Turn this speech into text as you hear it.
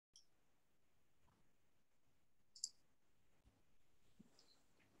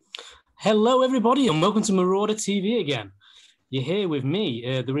Hello, everybody, and welcome to Marauder TV again. You're here with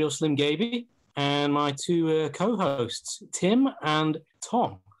me, the real Slim Gabe, and my two co-hosts, Tim and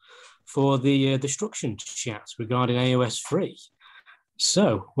Tom, for the destruction chats regarding AoS 3.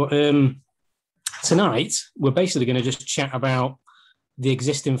 So, tonight, we're basically going to just chat about the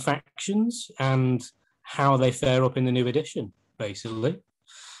existing factions and how they fare up in the new edition, basically.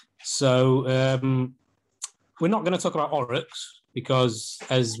 So, we're not going to talk about Oryx, because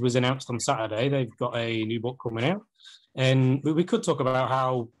as was announced on Saturday, they've got a new book coming out, and we could talk about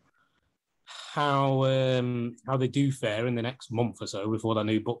how they do fare in the next month or so before that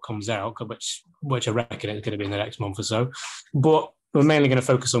new book comes out, which I reckon it's going to be in the next month or so. But we're mainly going to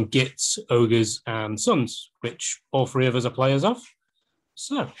focus on Gits, Ogres, and Sons, which all three of us are players of.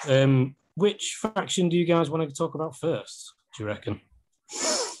 So, which faction do you guys want to talk about first, do you reckon?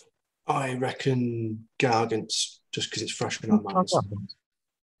 I reckon Gargants, just because it's fresh in our minds.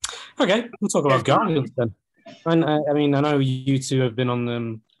 Okay, we'll talk about Gargants then. And I mean, I know you two have been on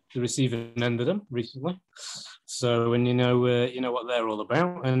the receiving end of them recently, so and you know what they're all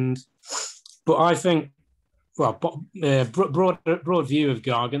about. But I think, well, broad view of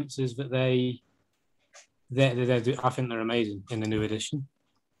Gargants is that they I think they're amazing in the new edition.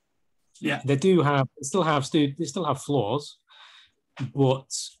 Yeah, they still have flaws,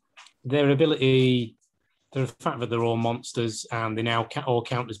 but their ability, the fact that they're all monsters and they now all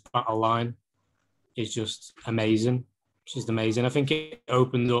count as battle line is just amazing. It's just amazing. I think it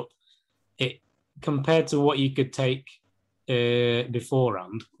opened up it compared to what you could take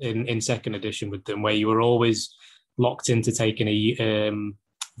beforehand in second edition with them, where you were always locked into taking the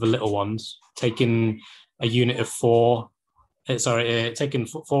little ones, taking a unit of four. Taking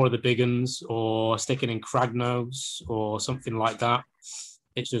four of the big ones or sticking in Kragnos or something like that.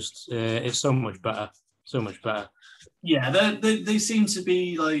 It's just, it's so much better. So much better. Yeah, they seem to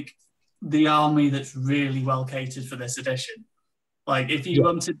be like the army that's really well catered for this edition. Like, if you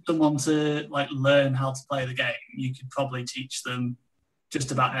wanted someone to like learn how to play the game, you could probably teach them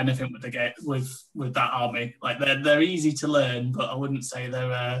just about anything with the game with that army. Like, they're easy to learn, but I wouldn't say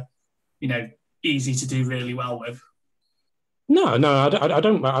they're easy to do really well with. No, I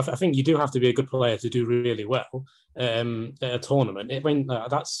don't. I think you do have to be a good player to do really well at a tournament. I mean,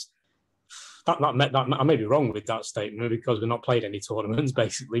 I may be wrong with that statement because we've not played any tournaments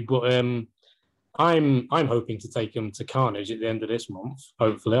basically. But I'm hoping to take them to Carnage at the end of this month.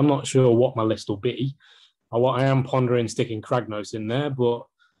 Hopefully, I'm not sure what my list will be. I am pondering sticking Kragnos in there, but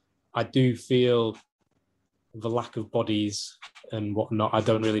I do feel the lack of bodies and whatnot. I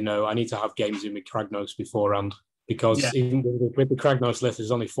don't really know. I need to have games in with Kragnos beforehand. Because even with the Kragnos list,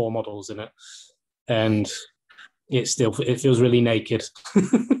 there's only 4 models in it, and it feels really naked.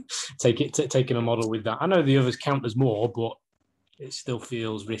 Taking a model with that. I know the others count as more, but it still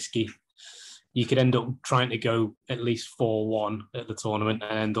feels risky. You could end up trying to go at least 4-1 at the tournament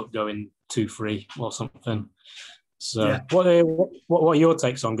and end up going 2-3 or something. So, what are your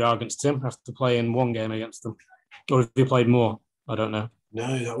takes on Gargants, Tim? After playing one game against them, or have you played more? I don't know.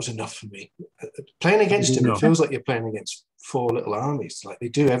 No, that was enough for me. Playing against them, it feels like you're playing against 4 little armies. Like, they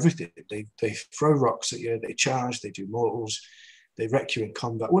do everything. They throw rocks at you, they charge, they do mortals, they wreck you in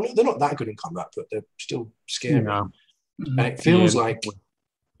combat. Well, they're not that good in combat, but they're still scary. No. And it feels like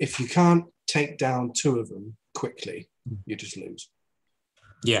if you can't take down 2 of them quickly, you just lose.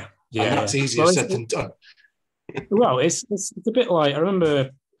 Yeah. And that's easier said than done. Well, it's a bit like, I remember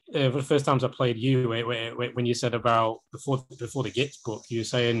for the first times I played you, when you said about before the Gits book, you were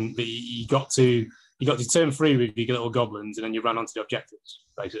saying that you got to turn 3 with your little goblins, and then you ran onto the objectives.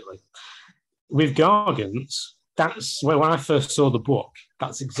 Basically, with Gargants, that's when I first saw the book.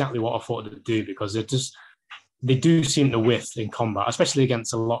 That's exactly what I thought it'd do, because they do seem to whiff in combat, especially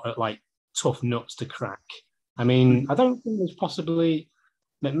against a lot of like tough nuts to crack. I mean, I don't think there's possibly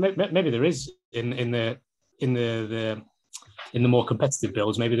maybe there is in the more competitive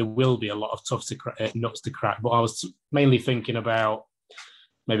builds, maybe there will be a lot of nuts to crack. But I was mainly thinking about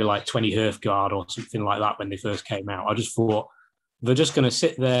maybe like 20 Hearthguard or something like that when they first came out. I just thought they're just going to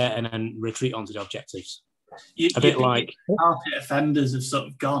sit there and then retreat onto the objectives. A bit like market offenders have sort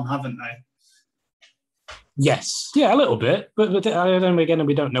of gone, haven't they? Yes, yeah, a little bit. But then again,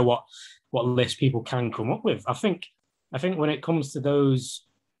 we don't know what list people can come up with. I think when it comes to those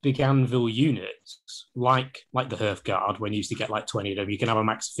big anvil units, like the Hearthguard, when you used to get like 20 of them, you can have a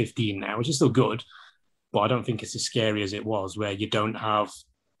max of 15 now, which is still good, but I don't think it's as scary as it was, where you don't have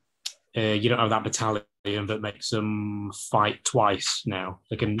that battalion that makes them fight twice now.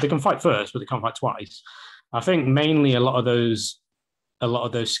 They can fight first, but they can't fight twice. I think mainly a lot of those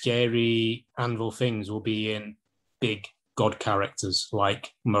scary anvil things will be in big god characters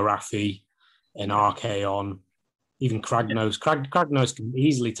like Marathi and Archaon, even Kragnos. Kragnos can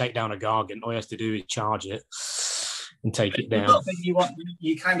easily take down a Gargant. All he has to do is charge it and take it down.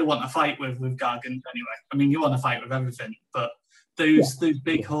 You kind of want to fight with Gargant anyway. I mean, you want to fight with everything, but those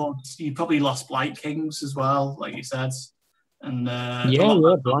big hordes, you probably lost Blight Kings as well, like you said. And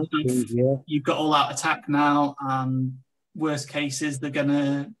Blight Kings, you've got all out attack now, and worst cases they're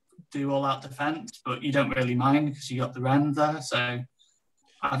gonna do all out defense, but you don't really mind because you got the Rend there. So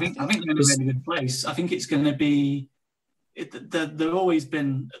I think they're in a really good place. I think it's going to be. They've always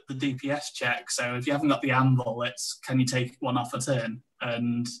been the DPS check. So if you haven't got the Anvil, it's can you take one off a turn?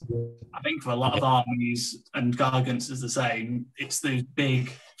 And I think for a lot of armies, and Gargants is the same. It's those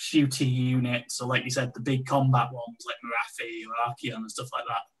big shooty units, or like you said, the big combat ones like Marathi or Archaon and stuff like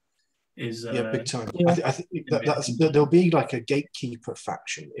that. Big time. I think there'll be like a gatekeeper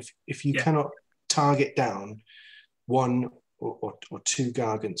faction. If you cannot target down one or two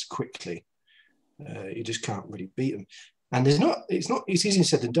Gargants quickly, you just can't really beat them. And it's easier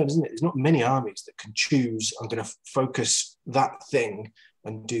said than done, isn't it? There's not many armies that can choose, I'm going to focus that thing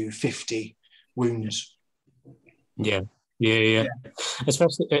and do 50 wounds. Yeah.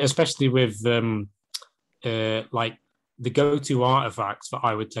 Especially with like the go-to artifacts that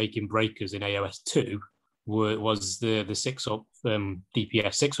I would take in Breakers in AoS 2 was the 6-up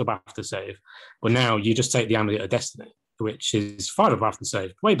DPS, 6-up after save. But now you just take the Amulet of Destiny, which is 5-up after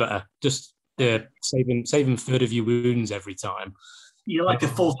save. Way better. Just saving third of your wounds every time. You're like a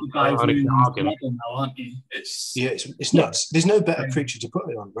 45 wounds now, aren't you? It's nuts. There's no better creature to put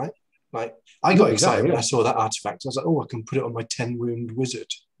it on, right? Like, I got excited when I saw that artifact. I was like, I can put it on my 10-wound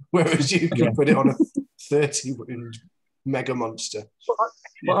wizard. Whereas you can put it on a 30-wound mega monster.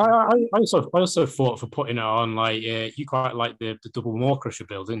 I also thought for putting it on, like, you quite like the double Maw Crusher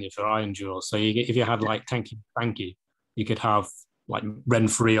build, didn't you, for Iron Jaw? So if you had like tanky, you could have like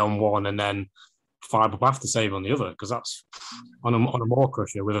Rend 3 on one and then 5-up after save on the other, because that's on a Maw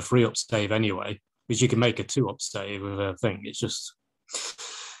Crusher with a 3-up save anyway, which you can make a 2-up save with a thing. It's just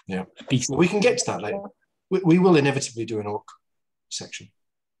well, we can get to that later. We will inevitably do an Orc section.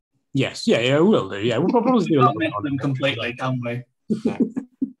 Yes, we will do. Yeah, we'll probably do a lot of them completely, can we? No.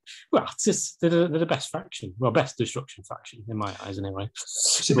 Well, it's just they're the best faction. Well, best destruction faction in my eyes, anyway.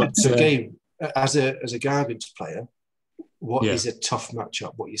 So Gabe, as a Gargant player, what is a tough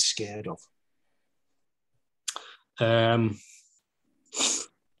matchup? What you're scared of? I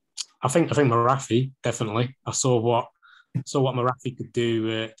think Marathi, definitely. I saw what Marathi could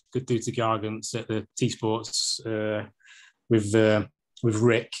do to Gargants at the T Sports with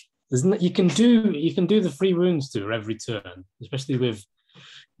Rick. You can do the 3 wounds to her every turn, especially with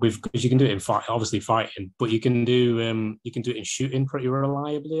because you can do it in fighting, but you can do it in shooting pretty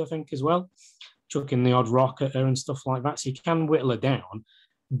reliably, I think, as well. Chucking the odd rock at her and stuff like that, so you can whittle her down.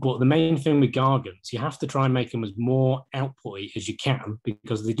 But the main thing with Gargants, you have to try and make them as more outputty as you can,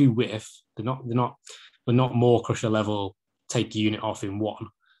 because they do whiff. They're not Maw Crusher level. Take a unit off in one,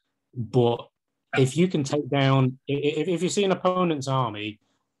 but if you can take down, if you see an opponent's army,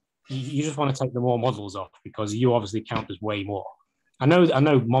 you just want to take the more models off, because you obviously count as way more. I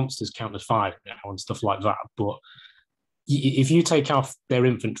know monsters count as 5 now and stuff like that, but if you take off their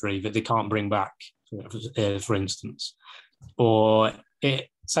infantry that they can't bring back, for instance, or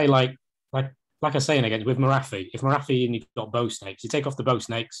say like I was saying again with Marathi, if Marathi and you've got bow snakes, you take off the bow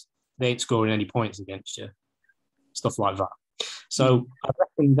snakes, they ain't scoring any points against you, stuff like that. So I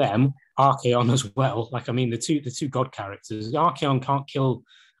reckon them, Archaon as well. Like, I mean, the two god characters, Archaon can't kill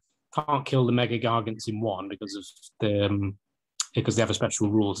the Mega Gargants in one because they have a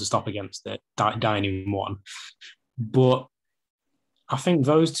special rule to stop against it dying in one. But I think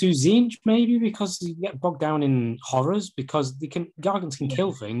those two, Tzeentch maybe, because you get bogged down in horrors, because Gargants can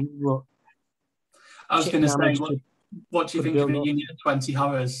kill things. But I was going to say, what do you think of a unit of 20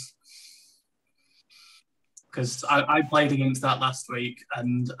 horrors? Because I played against that last week,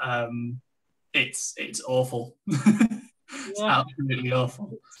 and it's awful. It's absolutely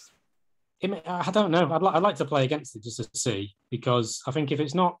awful. I don't know. I'd like to play against it just to see, because I think if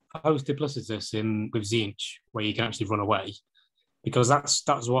it's not post duplicitous with Tzeentch, where you can actually run away, because that's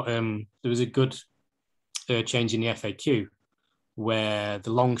what there was a good change in the FAQ where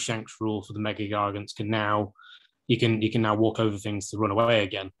the long shanks rule for the Mega Gargants you can now walk over things to run away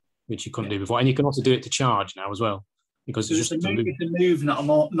again, which you couldn't do before, and you can also do it to charge now as well, because it's just a move. It's a move, not a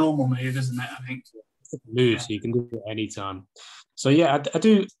more normal move, isn't it? I think it's a move, so you can do it anytime. So yeah, I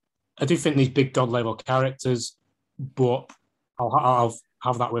do think these big god level characters, but I'll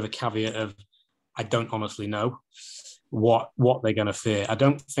have that with a caveat of I don't honestly know what they're going to fear. I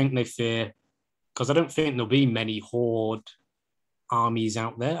don't think they fear because I don't think there'll be many horde armies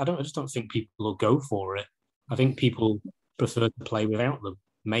out there. I just don't think people will go for it. I think people prefer to play without them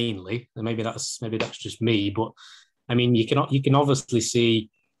mainly, and maybe that's just me. But I mean, you can obviously see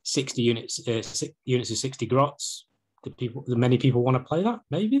 60 units, units of 60 grots. That many people want to play that,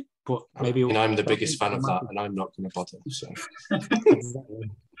 maybe. But maybe I'm the biggest fan of that, and I'm not going to bother. So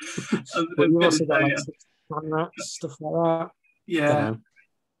exactly. But you also got like rats, stuff like that. Yeah,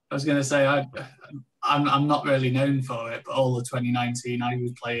 I was going to say I'm not really known for it, but all of 2019 I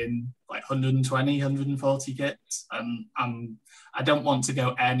was playing like 120, 140 kits, and I don't want to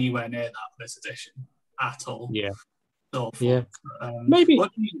go anywhere near that this edition at all. Yeah. Awful. Yeah. Maybe.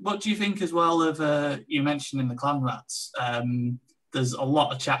 What do you think as well of you mentioning the clan rats? There's a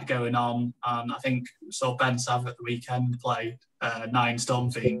lot of chat going on, and I think saw Ben Sav at the weekend play 9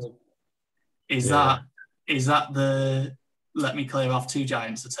 Storm Fiends. Is that the let me clear off 2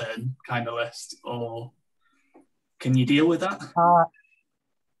 giants a turn kind of list, or can you deal with that?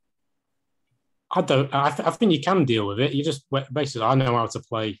 I don't. I think you can deal with it. You just basically, I know how to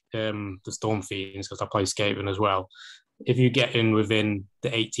play the Storm Fiends because I play Skaven as well. If you get in within the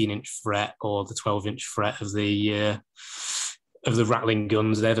 18-inch threat or the 12-inch threat of the rattling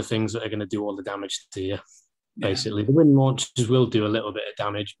guns, they're the things that are going to do all the damage to you. Basically, the wind launchers will do a little bit of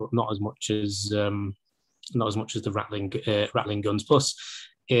damage, but not as much as the rattling guns. Plus,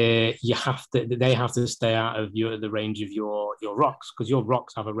 they have to stay out of the range of your rocks, because your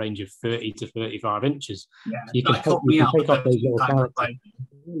rocks have a range of 30 to 35 inches. Yeah, you can take off those little characters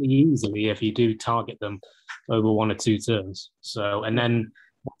really easily if you do target them over 1 or 2 turns. So, and then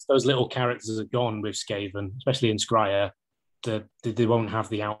once those little characters are gone with Skaven, especially in Scryer, they won't have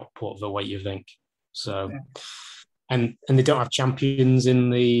the output of the way you think. So, and they don't have champions in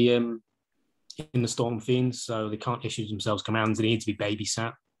the Storm Fiends, so they can't issue themselves commands. They need to be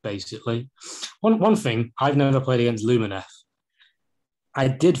babysat, basically. One thing, I've never played against Lumineth. I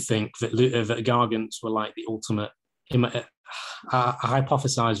did think that Gargants were like the ultimate. I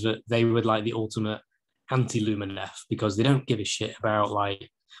hypothesized that they were like the ultimate anti-Lumineth, because they don't give a shit about like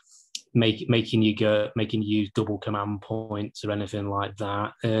making you use double command points or anything like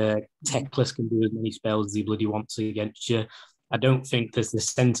that. Teclis can do as many spells as he bloody wants against you. I don't think that the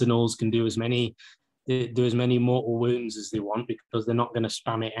Sentinels can do as many mortal wounds as they want, because they're not going to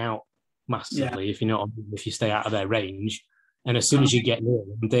spam it out massively if you stay out of their range. And as soon as you get near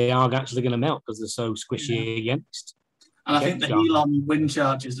them, they are actually going to melt because they're so squishy against. And I think the heal on wind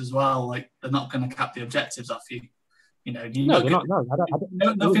charges as well, like they're not going to cap the objectives off you. You know, they're not. No,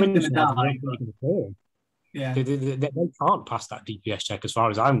 nothing's going to die. Yeah, they can't pass that DPS check, as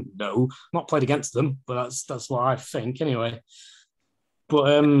far as I know. Not played against them, but that's what I think anyway. But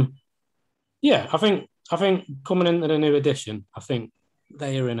I think coming into the new edition, I think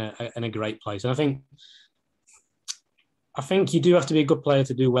they are in a great place, and I think you do have to be a good player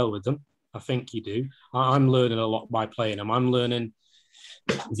to do well with them. I think you do. I'm learning a lot by playing them. I'm learning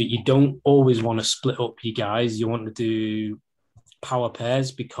that you don't always want to split up your guys. You want to do power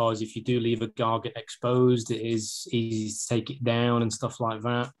pairs, because if you do leave a Gargant exposed, it is easy to take it down and stuff like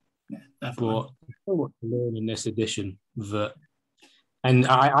that. Yeah, definitely. But so much to learn in this edition and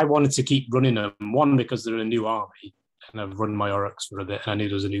I wanted to keep running them. One, because they're a new army, and I've run my Oryx for a bit, and I knew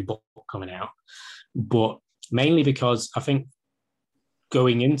there was a new book coming out. But mainly because I think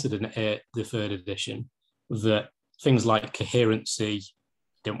going into the 3rd edition, that things like coherency,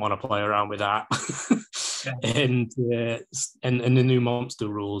 didn't want to play around with that. And the new monster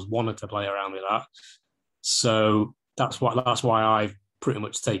rules, wanted to play around with that. So that's why I've pretty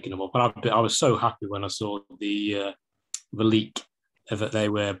much taken them up. And I was so happy when I saw the leak that they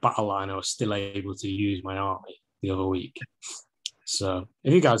were battle line. I was still able to use my army the other week. So,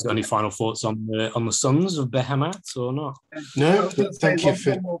 have you guys got any final thoughts on the Sons of Behemoth or not? No, thank you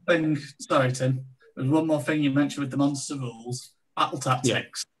for. One more thing. Sorry, Tim. There's one more thing you mentioned with the monster rules, battle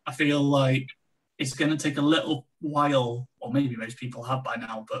tactics. Yeah. I feel like it's going to take a little while, or maybe most people have by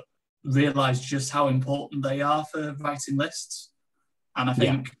now, but realise just how important they are for writing lists. And I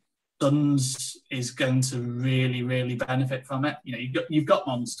think Sons is going to really, really benefit from it. You know, you've got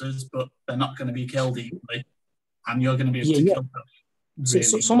monsters, but they're not going to be killed easily, and you're going to be able to kill them. Really.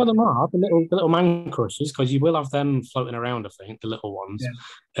 So some of them are the little man crushers, because you will have them floating around. I think the little ones.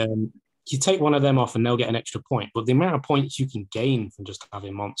 Yeah. You take one of them off, and they'll get an extra point. But the amount of points you can gain from just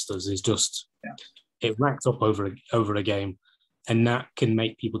having monsters is just it racks up over a game, and that can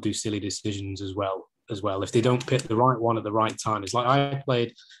make people do silly decisions as well. If they don't pick the right one at the right time. It's like I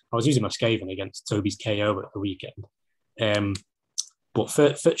was using my Skaven against Toby's KO at the weekend, but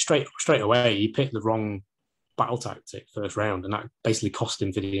for straight away he picked the wrong battle tactic first round, and that basically cost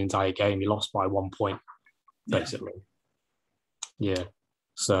him for the entire game. He lost by 1 point, basically. Yeah.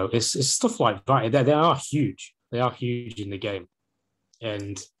 So it's stuff like that. They are huge. They are huge in the game.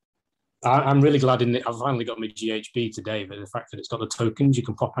 And I'm really glad I finally got my GHB today, but the fact that it's got the tokens you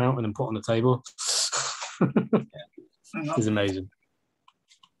can pop out and then put on the table is amazing.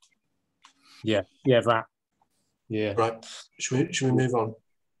 Yeah, that. Yeah. Right. Should we move on?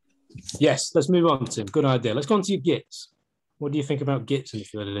 Yes, let's move on, Tim. Good idea. Let's go on to your Gits. What do you think about Gits in the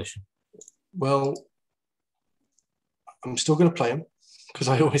 3rd edition? Well, I'm still going to play them because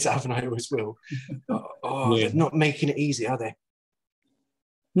I always have and I always will. They're not making it easy, are they?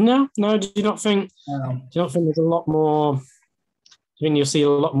 No. Do you not think? Do you not think there's a lot more? Do you think you'll see a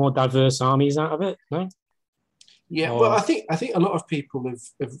lot more diverse armies out of it? No. Yeah. Well, I think a lot of people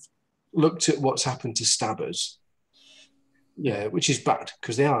have looked at what's happened to stabbers. Yeah, which is bad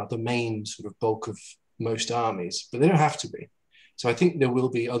because they are the main sort of bulk of most armies, but they don't have to be. So I think there will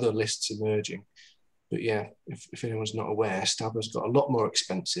be other lists emerging. But yeah, if anyone's not aware, Stabber's got a lot more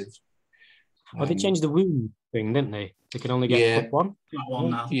expensive. They changed the wound thing, didn't they? They can only get +1.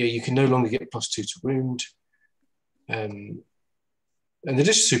 Now. Yeah, you can no longer get +2 to wound. And they're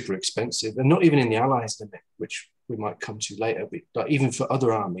just super expensive. And not even in the allies limit, which we might come to later. But like, even for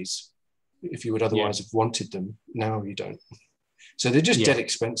other armies, if you would otherwise have wanted them, now you don't. So they're just dead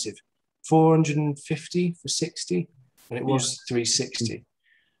expensive. 450 for 60, and it was 360.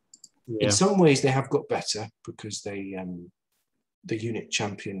 Yeah. In some ways, they have got better because they the unit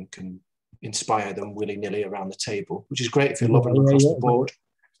champion can inspire them willy-nilly around the table, which is great if you're lobbing them across the board.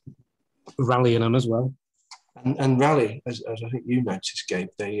 Rallying them as well. And rally, as I think you noticed, Gabe,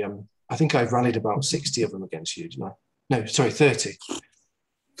 they I think I've rallied about 60 of them against you, didn't I? No, sorry, 30.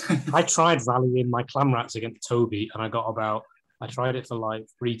 I tried rallying my clan rats against Toby, and I tried it for like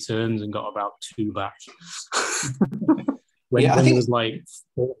 3 turns and got about 2 back. when there was like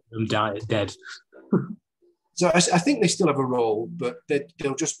 4 of them dead. So I think they still have a role, but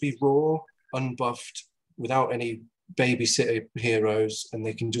they'll just be raw, unbuffed, without any babysitter heroes, and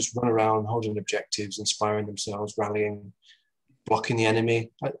they can just run around holding objectives, inspiring themselves, rallying, blocking the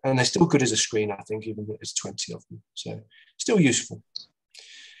enemy. And they're still good as a screen, I think, even though there's 20 of them. So still useful.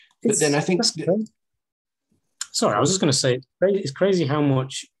 But then I think... Sorry, I was just going to say, it's crazy how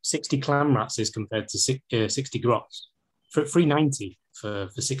much 60 clan rats is compared to 60 grots. For 390 for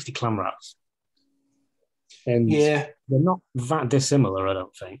 60 clan rats. And they're not that dissimilar, I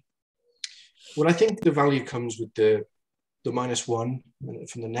don't think. Well, I think the value comes with the -1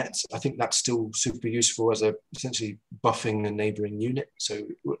 from the nets. I think that's still super useful as essentially buffing a neighboring unit. So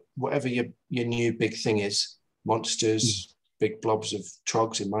whatever your new big thing is, monsters, big blobs of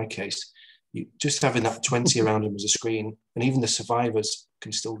trogs in my case, you just having that 20 around them as a screen, and even the survivors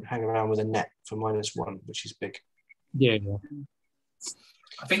can still hang around with a net for -1, which is big. Yeah.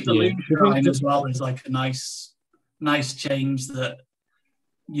 I think the Loon Shrine as well is like a nice change that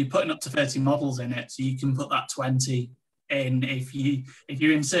you're putting up to 30 models in it, so you can put that 20 in if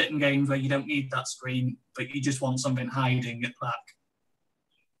you're in certain games where you don't need that screen, but you just want something hiding at the back.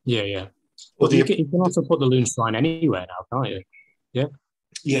 Yeah. Well, you can also put the Loon Shrine anywhere now, can't you? Yeah.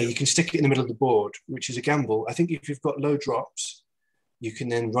 Yeah, you can stick it in the middle of the board, which is a gamble. I think if you've got low drops, you can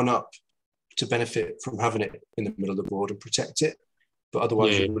then run up to benefit from having it in the middle of the board and protect it. But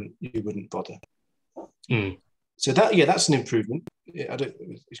otherwise, you wouldn't bother. So that's an improvement.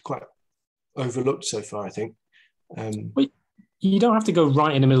 It's quite overlooked so far, I think. But you don't have to go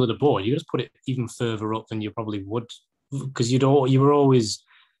right in the middle of the board. You just put it even further up than you probably would, because you're always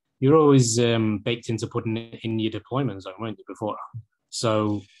baked into putting it in your deployment zone, weren't you, before?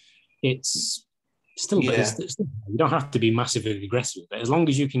 So it's still, you don't have to be massively aggressive. But as long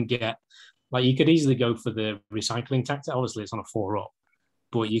as you can get, like, you could easily go for the recycling tactic. Obviously, it's on a 4-up,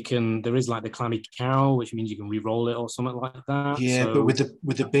 but there is like the clammy cow, which means you can re-roll it or something like that. Yeah, but with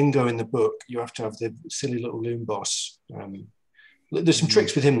the bingo in the book, you have to have the silly little loon boss. There's some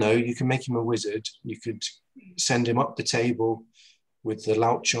tricks with him though. You can make him a wizard. You could send him up the table with the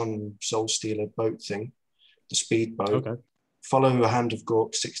Louchon Soul Stealer boat thing, the speed boat. Okay. Follow a hand of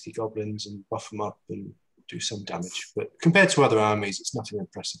Gork, 60 goblins, and buff them up and do some damage. But compared to other armies, it's nothing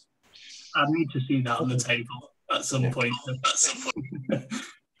impressive. I need to see that on the table at some point.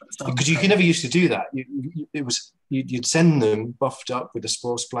 Because you never used to do that. You'd send them buffed up with the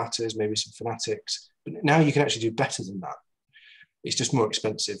spore splatters, maybe some fanatics. But now you can actually do better than that. It's just more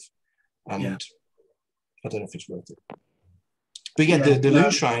expensive, and I don't know if it's worth it. But the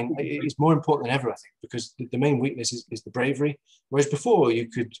Loon Shrine is more important than ever, I think, because the main weakness is the bravery. Whereas before you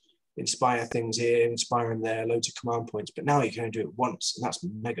could inspire things here, inspire them there, loads of command points. But now you can only do it once, and that's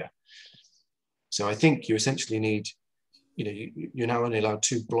mega. So I think you essentially need, you're now only allowed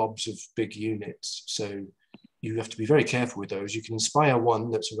 2 blobs of big units. So you have to be very careful with those. You can inspire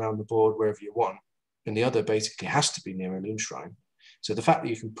one that's around the board wherever you want, and the other basically has to be near a loon shrine. So the fact that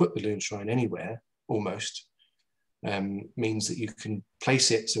you can put the loon shrine anywhere, almost, means that you can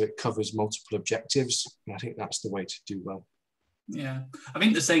place it so it covers multiple objectives. And I think that's the way to do well. Yeah, I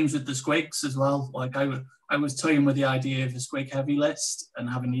think the same with the squigs as well. Like I was toying with the idea of a squig heavy list and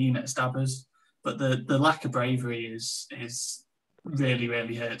having a unit of stabbers, but the lack of bravery is really,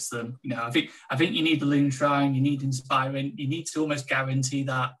 really hurts them. I think you need the loon shrine, you need inspiring, you need to almost guarantee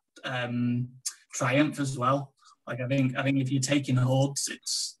that triumph as well. Like I think if you're taking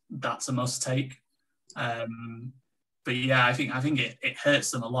hordes, that's a must take. But yeah, I think it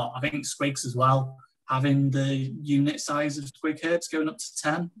hurts them a lot. I think squigs as well, having the unit size of squig herds going up to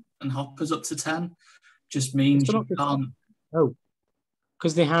 10 and hoppers up to 10 just means you can't. Oh,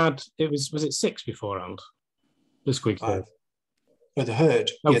 because they had, was it 6 beforehand? The squig herd. Oh, the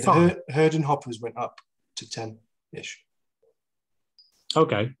herd. Oh, yeah, the herd and hoppers went up to 10-ish.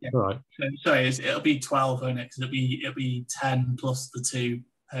 Okay, all right. So, sorry, it'll be 12, won't it? Because it'll be 10 plus the 2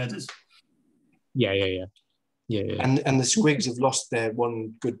 herders. Yeah. And the squigs have lost their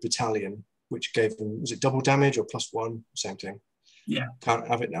 1 good battalion, which gave them, was it double damage or +1? Same thing. Yeah. Can't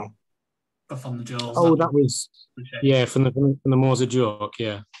have it now. Buff on the jaws. Oh, that was, yeah, from the Moors of Jork,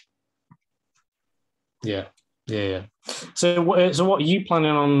 yeah. So what are you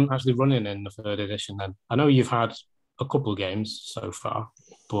planning on actually running in the 3rd edition then? I know you've had a couple of games so far,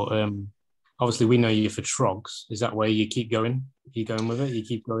 but obviously we know you for Trogs. Is that where you keep going? Are you going with it? You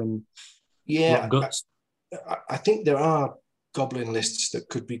keep going? Yeah. Guts? I think there are goblin lists that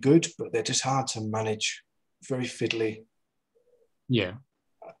could be good, but they're just hard to manage. Very fiddly. Yeah.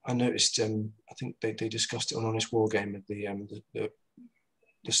 I noticed. I think they discussed it on Honest Wargame, the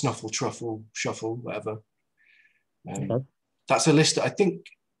Snuffle Truffle Shuffle, whatever. Okay. That's a list that I think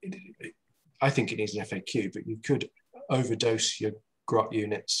it needs an FAQ, but you could overdose your grot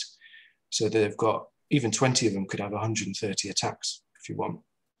units so that they've got, even 20 of them could have 130 attacks if you want.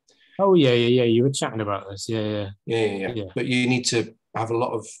 Oh yeah. You were chatting about this. Yeah. But you need to have a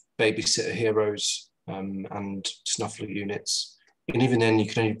lot of babysitter heroes and snuffler units. And even then, you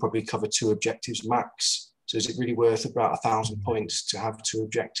can only probably cover 2 objectives max. So is it really worth about 1,000 points to have 2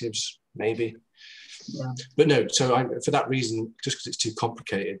 objectives? Maybe. Yeah. But no, so for that reason, just because it's too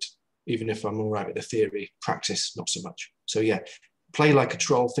complicated, even if I'm all right with the theory, practice, not so much. So yeah, play like a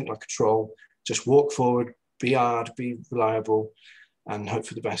troll, think like a troll, just walk forward, be hard, be reliable, and hope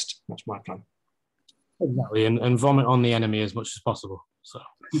for the best. That's my plan. Exactly, and vomit on the enemy as much as possible. So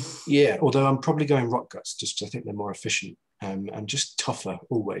yeah, although I'm probably going rock guts, just I think they're more efficient and just tougher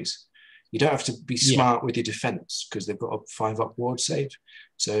always. You don't have to be smart with your defense because they've got a 5-up ward save.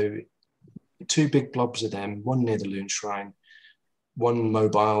 So 2 big blobs of them, 1 near the Loon Shrine, 1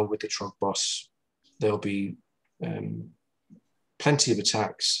 mobile with the Trog Boss. There'll be plenty of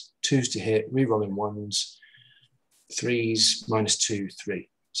attacks, 2s to hit, rerolling 1s, 3s, -2, 3.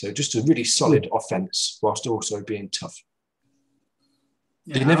 So just a really solid offense whilst also being tough.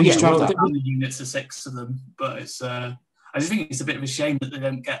 Yeah, they never used to have that. The units are 6 of them, but it's. I just think it's a bit of a shame that they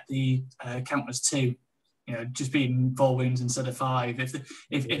don't get the counters too. Just being 4 wounds instead of 5. If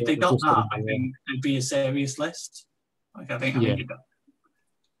they got that, I think it'd be a serious list. Like I think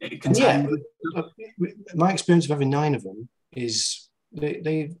it contains. My experience of having 9 of them is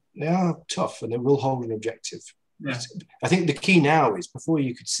they are tough and they will hold an objective. Yeah. I think the key now is before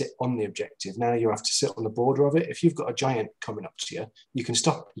you could sit on the objective, now you have to sit on the border of it. If you've got a giant coming up to you, you can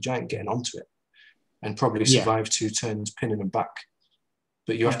stop the giant getting onto it and probably survive 2 turns pinning them back.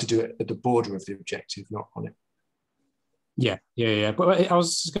 But you have to do it at the border of the objective, not on it. Yeah. But I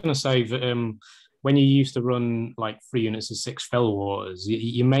was just going to say that when you used to run like 3 units of 6 Fell Waters,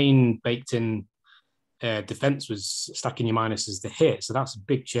 your main baked in defense was stacking your minuses to hit. So that's a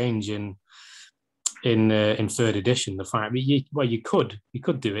big change in 3rd edition. The fact you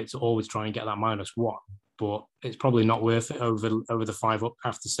could do it to always try and get that -1, but it's probably not worth it over the 5-up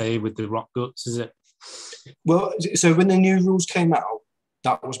after save with the rock guts, is it? Well, so when the new rules came out,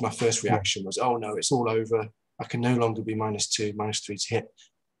 that was my first reaction was, oh no, it's all over. I can no longer be -2, -3 to hit.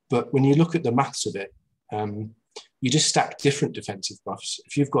 But when you look at the maths of it, you just stack different defensive buffs.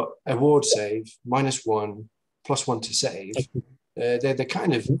 If you've got a ward save, -1, +1 to save, they're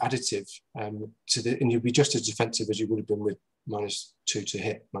kind of additive and you'll be just as defensive as you would have been with -2 to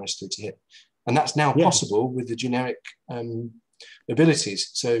hit, -3 to hit. And that's now possible with the generic abilities.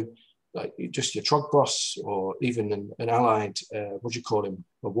 So like just your Trog Boss or even an allied, what do you call him?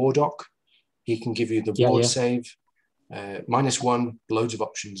 A Wardock. He can give you the ward save, -1, loads of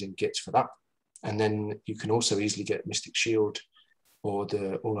options in Gits for that. And then you can also easily get Mystic Shield or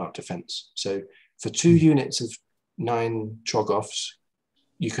the all-out defense. So for 2 units of 9 Troggoths,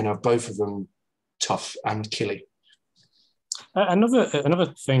 you can have both of them tough and killy.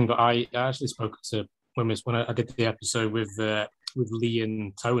 Another thing that I actually spoke to when I did the episode with Lee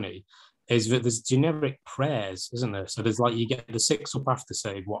and Tony is that there's generic prayers, isn't there? So there's like you get the 6 up after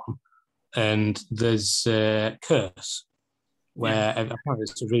save one, and there's curse, where apparently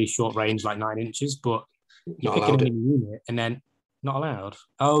it's a really short range, like 9 inches, but you pick it in a unit and then not allowed.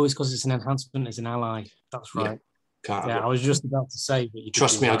 Oh, it's because it's an enhancement as an ally. That's right. Yeah, I was just about to say that you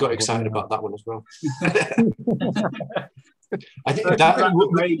trust me, I got excited about that one as well. I think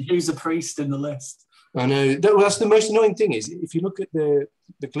who's a priest in the list? I know. That's the most annoying thing is if you look at the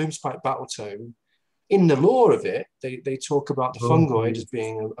Gloomspite battle tome, in the lore of it, they talk about the Fungoid as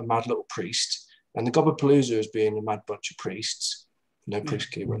being a mad little priest and the Gobblepalooza as being a mad bunch of priests. No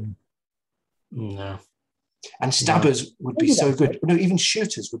priest keyword. No. And stabbers would be so good. No, even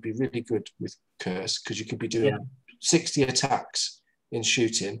shooters would be really good with curse because you could be doing 60 attacks in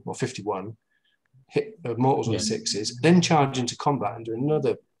shooting or 51, hit mortals on the 6s, then charge into combat and do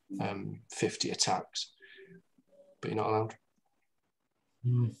another 50 attacks. But you're not allowed.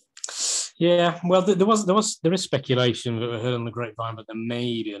 Yeah, well, there is speculation that we heard on the grapevine, but there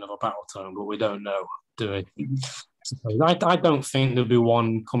may be another battle tome, but we don't know, do we? I don't think there'll be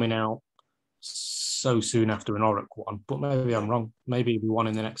one coming out so soon after an Auric one, but maybe I'm wrong. Maybe it'll be one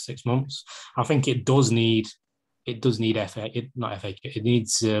in the next 6 months. I think it does need FA, not FA. It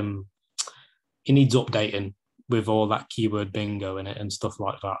needs updating with all that keyword bingo in it and stuff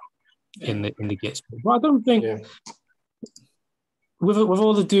like that in the Gits. But I don't think with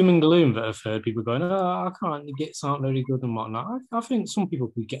all the doom and gloom that I've heard people going, I can't, the Gits aren't very good and whatnot. I think some people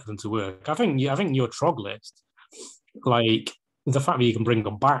could get them to work. I think your Trog list, like the fact that you can bring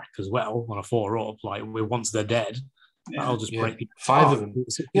them back as well on a 4-up, like once they're dead, that'll just break people. 5 of them.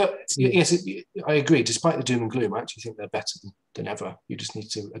 Yes, I agree. Despite the doom and gloom, I actually think they're better than ever. You just need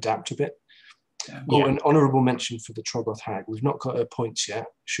to adapt a bit. An honourable mention for the Troggoth Hag. We've not got her points yet.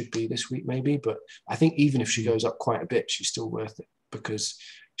 Should be this week maybe, but I think even if she goes up quite a bit, she's still worth it because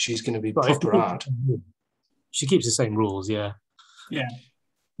she's going to be proper hard. She keeps the same rules, yeah.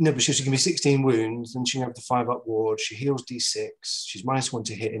 No, but she's going to be 16 wounds, then she can have the 5-up ward. She heals D6. She's -1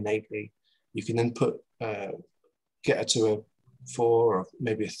 to hit innately. You can then get her to a 4 or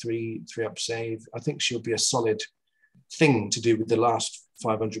maybe a 3-up save. I think she'll be a solid thing to do with the last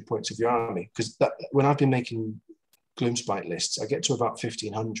 500 points of your army. Because when I've been making Gloomspite lists, I get to about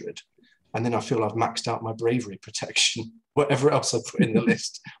 1,500, and then I feel I've maxed out my bravery protection. Whatever else I put in the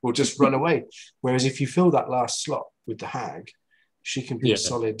list will just run away. Whereas if you fill that last slot with the Hag, she can be a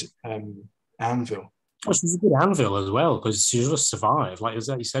solid anvil. Oh, she's a good anvil as well because she just survived. Like you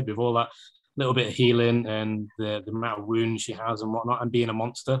said, with all that little bit of healing and the amount of wounds she has and whatnot, and being a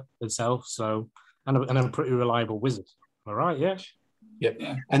monster herself. So, and a pretty reliable wizard. All right, yeah.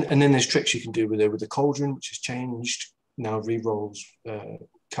 And then there's tricks you can do with her with the Cauldron, which has changed. Now rerolls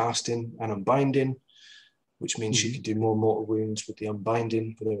casting and unbinding, which means she can do more mortal wounds with the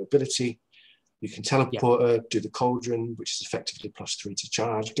unbinding for her ability. You can teleport her, do the Cauldron, which is effectively +3 to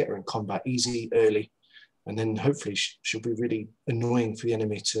charge, get her in combat easy, early, and then hopefully she'll be really annoying for the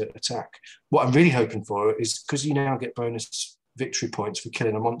enemy to attack. What I'm really hoping for is, because you now get bonus victory points for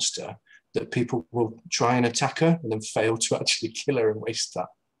killing a monster, that people will try and attack her and then fail to actually kill her and waste that.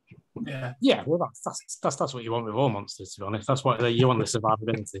 Yeah. Well, that's what you want with all monsters, to be honest. That's what you want, the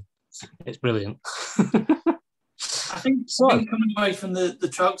survivability. It's brilliant. I think coming away from the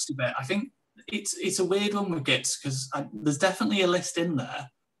Trogs a bit, I think it's a weird one with Gits because there's definitely a list in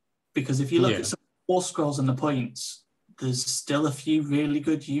there, because if you look at some war scrolls and the points, there's still a few really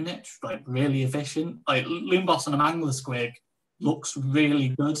good units, like really efficient. Like Loomboss and a Mangler Squig looks really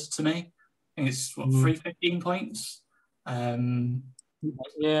good to me. I think it's 315 points. Is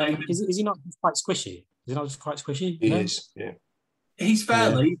he not quite squishy? Is he not just quite squishy? He is, yeah. He's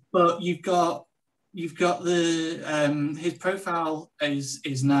fairly, but you've got the his profile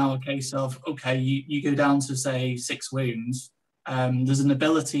is now a case of, okay, you go down to say 6 wounds. There's an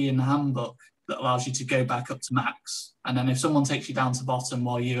ability in the handbook that allows you to go back up to max, and then if someone takes you down to bottom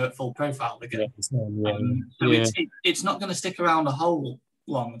while you're at full profile again, it's not going to stick around a whole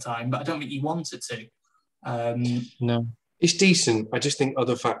long time, but I don't think you want it to. No, it's decent. I just think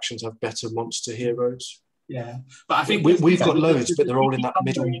other factions have better monster heroes. Yeah, but I think we've got loads, but they're all in that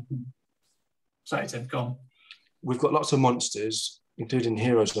middle. Sorry, Tim, go on. We've got lots of monsters, including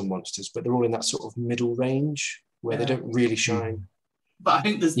heroes and monsters, but they're all in that sort of middle range where they don't really shine. But I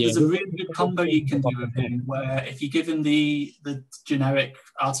think there's a really good combo you can do with him, where if you give him the generic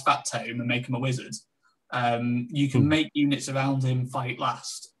artifact tome and make him a wizard, you can make units around him fight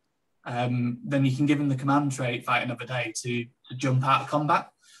last. Then you can give him the command trait, fight another day, to jump out of combat.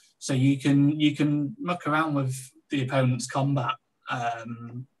 So you can muck around with the opponent's combat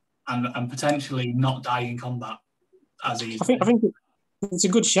and potentially not die in combat as easily. I think it's a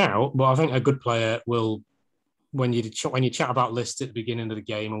good shout, but I think a good player will, when you chat about lists at the beginning of the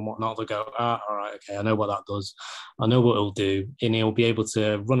game and whatnot, they'll go, all right, okay, I know what that does. I know what it'll do. And he'll be able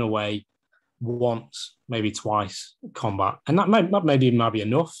to run away once, maybe twice combat. And that might be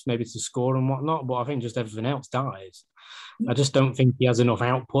enough, maybe to score and whatnot, but I think just everything else dies. I just don't think he has enough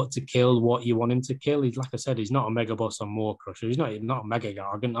output to kill what you want him to kill. He's, like I said, he's not a mega boss on Maw Crusher. He's not a mega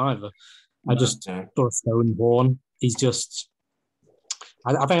gargant either. I just thought a Stoneborn. He's just...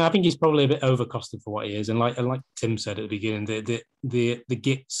 I think he's probably a bit overcosted for what he is, and like Tim said at the beginning, the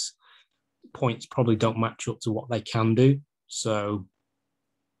Gits points probably don't match up to what they can do. So,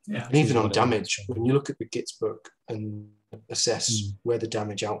 yeah, and even on damage, when you look at the Gits book and assess where the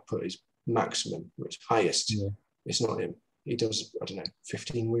damage output is maximum, or its highest, it's not him. He does, I don't know,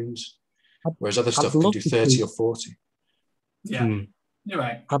 15 wounds, whereas other stuff can do 30 or 40. Yeah. You're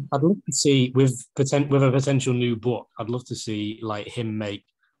right. I'd love to see with a potential new book. I'd love to see like him make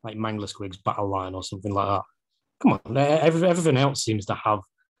like Mangler Squig's battle line or something like that. Come on, everything else seems to have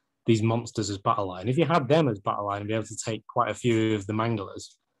these monsters as battle line. If you had them as battle line and be able to take quite a few of the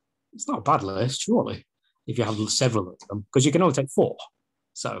Manglers, it's not a bad list, surely. If you have several of them, because you can only take 4.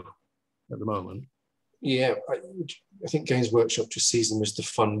 So at the moment, yeah, I think Games Workshop just sees them as the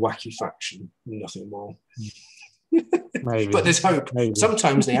fun, wacky faction, nothing more. Maybe. But there's hope. Maybe.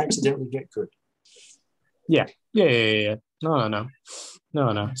 Sometimes they accidentally get good. Yeah. No.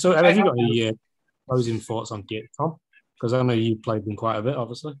 So have you got any closing thoughts on Git, Tom? Because I know you played them quite a bit,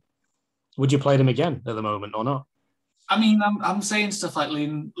 obviously. Would you play them again at the moment or not? I mean, I'm saying stuff like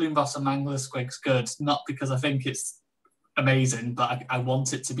Loonboss and Mangler Squig's good, not because I think it's amazing, but I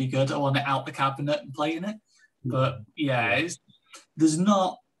want it to be good. I want it out the cabinet and playing it. But yeah, there's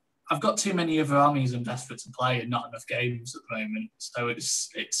not... I've got too many other armies I'm desperate to play and not enough games at the moment. So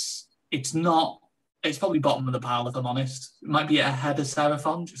it's probably bottom of the pile, if I'm honest. It might be ahead of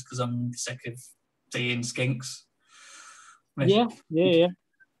Seraphon just because I'm sick of seeing skinks. Yeah.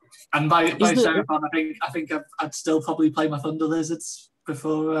 And by Seraphon, I think I'd still probably play my Thunder Lizards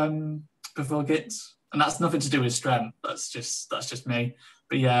before Gits. And that's nothing to do with strength. That's just me.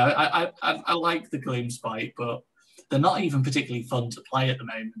 But yeah, I like the Gloom Spite, but they're not even particularly fun to play at the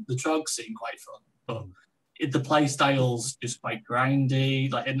moment. The Trogs seem quite fun, but the play style's just quite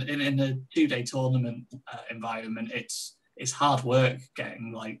grindy. Like in a 2-day tournament environment, it's hard work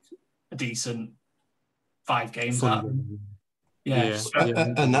getting like a decent 5 games out of them. Yeah.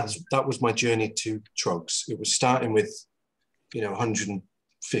 And that was my journey to Trogs. It was starting with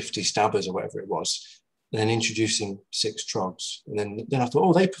 150 stabbers or whatever it was, and then introducing 6 Trogs. And then I thought,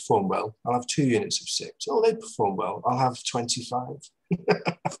 oh, they perform well. I'll have 2 units of 6. Oh, they perform well. I'll have 25.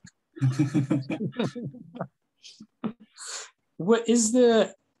 What is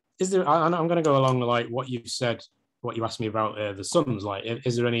there? I'm going to go along with like what you've said, what you asked me about the Suns. Like,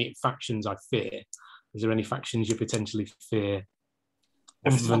 is there any factions I fear? Is there any factions you potentially fear?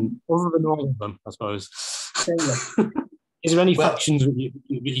 Other than all of them, I suppose. Is there any factions that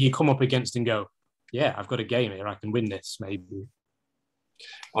you come up against and go, yeah, I've got a game here, I can win this, maybe?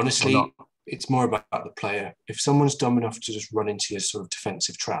 Honestly, it's more about the player. If someone's dumb enough to just run into your sort of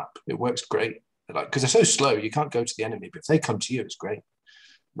defensive trap, it works great. Because they're so slow, you can't go to the enemy. But if they come to you, it's great.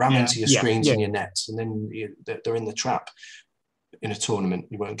 Ram into your screens and your nets, and then they're in the trap. In a tournament,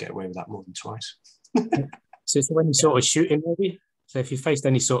 you won't get away with that more than twice. So is there any sort of shooting, maybe? So if you faced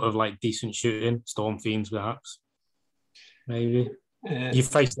any sort of like decent shooting, Storm Fiends perhaps, maybe you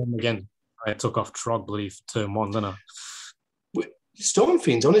faced them again. I took off Trog, believe, turn 1, didn't I? Storm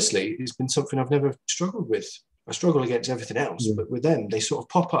Fiends, honestly, has been something I've never struggled with. I struggle against everything else, but with them, they sort of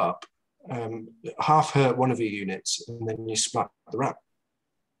pop up, half hurt one of your units, and then you splat the rat.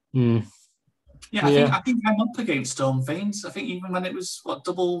 Yeah, I think I'm up against Storm Fiends. I think even when it was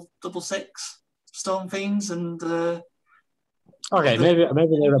double 6 Storm Fiends and. Okay, maybe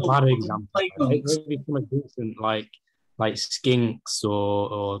they're a bad example. Maybe something decent like skinks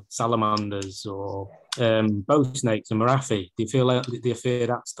or salamanders or bow snakes and Marathi. Do you fear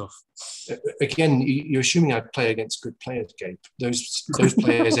that stuff? Again, you're assuming I play against good players, Gabe. Those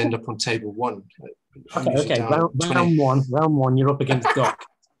players end up on table 1. Okay. Round one, you're up against Doc.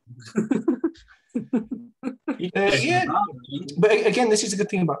 But again, this is a good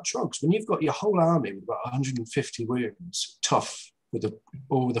thing about Trogs. When you've got your whole army with about 150 wounds, tough, with the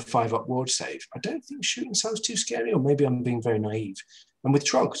 5-up ward save, I don't think shooting sounds too scary, or maybe I'm being very naive. And with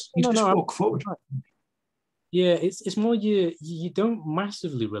Trogs, you just walk forward. Yeah, it's more you don't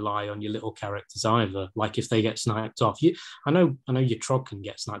massively rely on your little characters either. Like if they get sniped off, I know your Trog can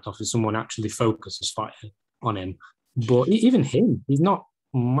get sniped off if someone actually focuses fire on him. But even him, he's not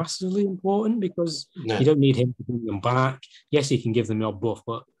massively important because you don't need him to bring them back. Yes, he can give them your buff,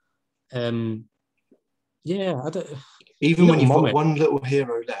 but yeah, I don't. Even when you've got one little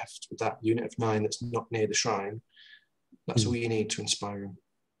hero left with that unit of 9 that's not near the shrine, that's all you need to inspire him.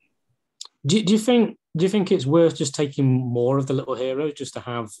 Do you think it's worth just taking more of the little heroes just to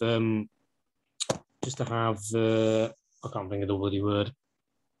have I can't think of the bloody word.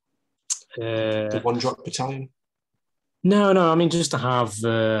 The 1-drop battalion? No, I mean just to have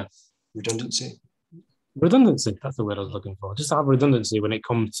redundancy. Redundancy, that's the word I was looking for. Just to have redundancy when it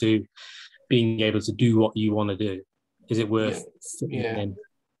comes to being able to do what you want to do. Is it worth in?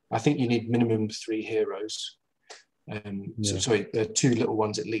 I think you need minimum 3 heroes. Sorry, 2 little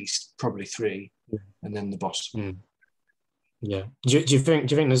ones at least, probably 3, and then the boss. Yeah. Do you think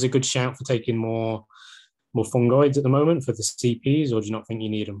there's a good shout for taking more fungoids at the moment for the CPs, or do you not think you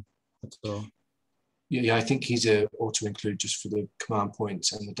need them at all? Yeah, I think he's a auto include just for the command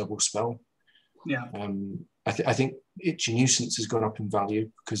points and the double spell. Yeah. I think Itchy Nuisance has gone up in value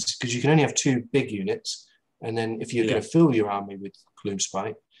because you can only have 2 big units, and then if you're going to fill your army with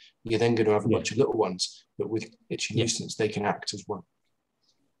Gloomspite, you're then going to have a bunch of little ones. But with Itchy Nuisance, they can act as one.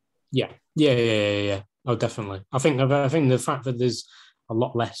 Yeah. Oh, definitely. I think the fact that there's a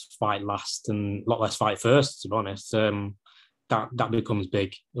lot less fight last and a lot less fight first, to be honest, that becomes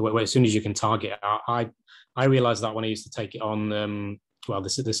big. As soon as you can target, I realized that when I used to take it on.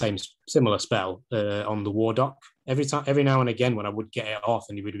 This is the same similar spell on the War Doc. Every now and again, when I would get it off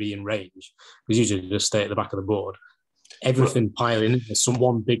and he would be in range, because usually just stay at the back of the board. Everything piling into some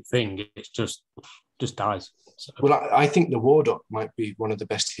one big thing, it just dies. So. Well, I think the War Doc might be one of the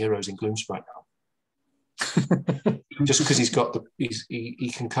best heroes in Gloomspite now. Just because he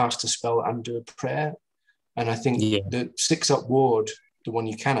can cast a spell and do a prayer. And I think the 6-up ward, the one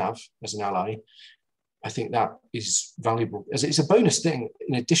you can have as an ally, I think that is valuable. It's a bonus thing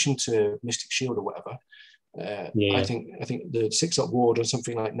in addition to Mystic Shield or whatever. I think the 6-up ward or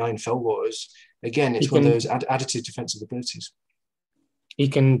something like 9 Fell Waters, again, it's one of those additive defensive abilities. He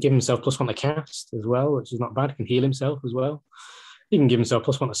can give himself +1 to cast as well, which is not bad. He can heal himself as well. He can give himself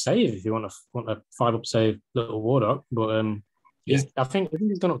 +1 to save if you want a 5-up save little Warlock. But I think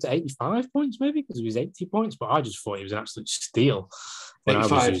he's gone up to 85 points maybe because he was 80 points. But I just thought he was an absolute steal.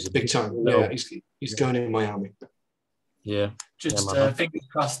 85, big time. Yeah, he's going in my army. Yeah. Fingers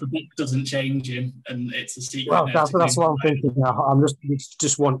crossed the book doesn't change him and it's a secret. Well, that's what I'm thinking. I'm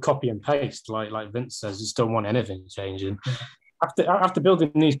just want copy and paste, like Vince says. Just don't want anything changing. After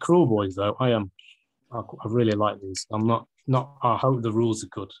building these cruel boys, though, I really like these. I'm not. I hope the rules are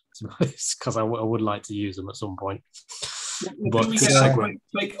good, because I would like to use them at some point. Can we get a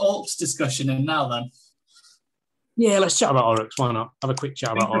quick Orcs discussion in now then? Yeah, let's chat about Oryx. Why not? Have a quick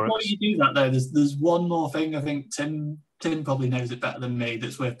chat about Oryx. Before you do that, though, there's one more thing. I think Tim probably knows it better than me.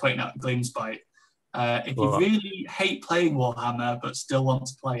 That's worth pointing out in Gloomspite. If you really hate playing Warhammer but still want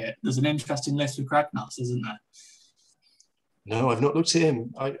to play it, there's an interesting list with Kragnos, isn't there? No, I've not looked at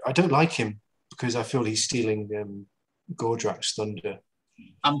him. I don't like him because I feel he's stealing Gordrak's thunder.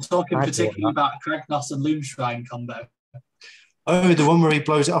 I'm talking particularly about Kragnos and Loonshrine combo. Oh, the one where he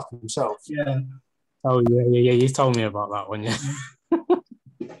blows it up himself. Yeah. Oh yeah. You told me about that one, yeah.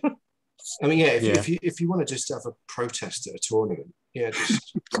 I mean, if you want to just have a protest at a tournament,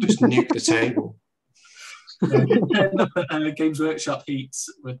 just nuke the table. Games Workshop heats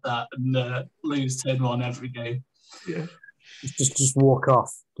with that and lose turn 1 every game. Yeah. Just walk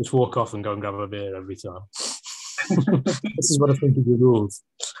off. Just walk off and go and grab a beer every time. This is what I think of the rules.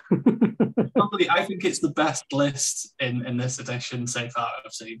 Probably, I think it's the best list in this edition so far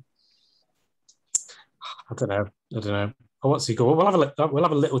I've seen. I don't know. Oh, what's he called? We'll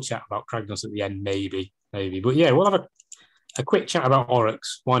have a little chat about Kragnos at the end, maybe. But yeah, we'll have a quick chat about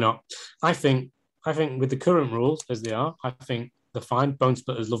Oryx. Why not? I think with the current rules as they are, I think they're fine. Bone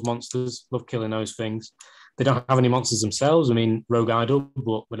Splitters love monsters, love killing those things. They don't have any monsters themselves. I mean, Rogue Idol,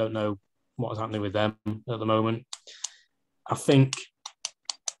 but we don't know what's happening with them at the moment. I think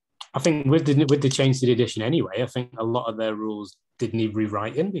with the change to the edition anyway, I think a lot of their rules did need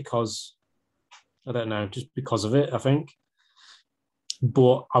rewriting because, I don't know, just because of it, I think.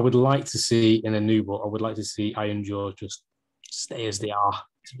 But I would like to see in a new book, I would like to see Iron Jaws just stay as they are,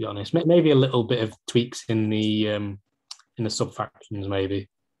 to be honest. Maybe a little bit of tweaks in the sub-factions, maybe.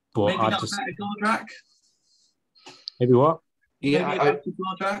 But maybe not better Gordrak? Maybe what? Yeah, Maybe back to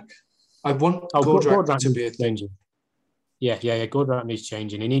Gordrak. I want Gordrak to be a thing. changing. Yeah. Gordrak needs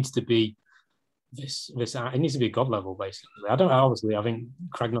changing. It needs to be this. It needs to be god level basically. I don't. Obviously, I think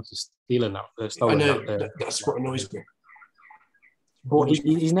Kragnos is stealing that. I know that's what annoys me. But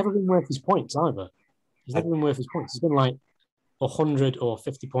he's never been worth his points either. He's never been worth his points. He's been like 100 or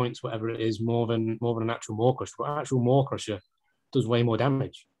 50 points, whatever it is, more than an actual Maw Crusher. But actual Maw Crusher does way more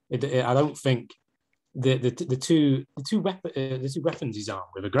damage. I don't think the two weapons he's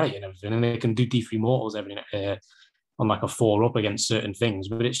armed with are great and everything, and they can do D3 mortals on like a 4-up against certain things.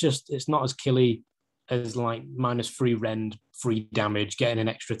 But it's not as killy as like -3 rend, 3 damage, getting an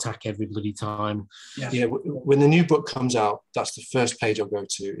extra attack every bloody time. Yeah. When the new book comes out, that's the first page I'll go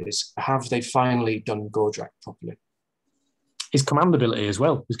to. Is have they finally done Gordrak properly? His command ability as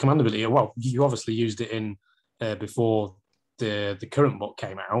well. Well, you obviously used it in before the current book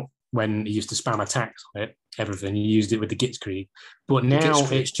came out, when he used to spam attacks on it, everything. You used it with the Gitzkrieg. But now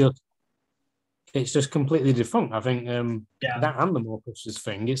it's just completely defunct. I think that and the Maw Crushers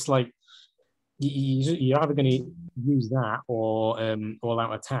thing, it's like you're either going to use that or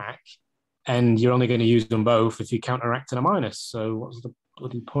all-out attack, and you're only going to use them both if you counteract in a minus. So what's the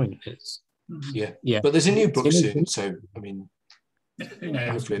bloody point? Yeah. But there's a new book soon, so I mean,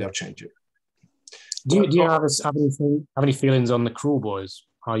 hopefully they'll change it. Do you have any feelings on the Cruel Boys?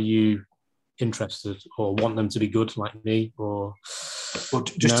 Are you interested or want them to be good like me? Or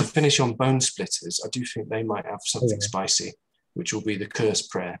to finish on Bone Splitters, I do think they might have something spicy, which will be the Curse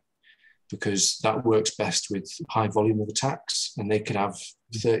Prayer, because that works best with high volume of attacks, and they could have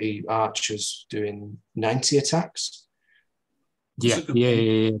 30 archers doing 90 attacks. Yeah,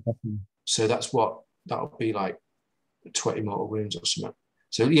 definitely. So that'll be like 20 mortal wounds or something.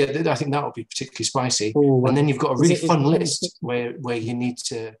 So yeah, I think that will be particularly spicy. And then you've got a really fun list where you need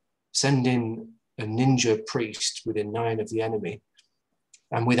to send in a ninja priest within 9 of the enemy.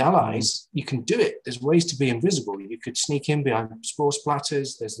 And with allies, you can do it. There's ways to be invisible. You could sneak in behind spore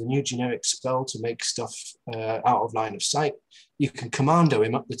splatters. There's the new generic spell to make stuff out of line of sight. You can commando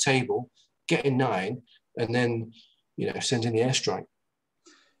him up the table, get in 9, and then send in the airstrike.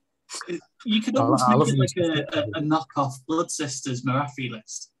 You could almost make it like a knockoff Blood Sisters Marathi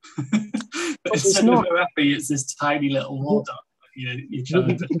list. But instead of Marathi, it's this tiny little war dog.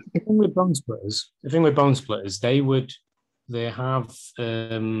 The thing with Bone Splitters, they have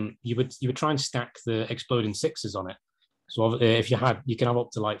you would try and stack the exploding 6s on it. So if you can have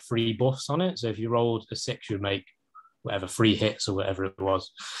up to like 3 buffs on it. So if you rolled a 6, you'd make whatever 3 hits or whatever it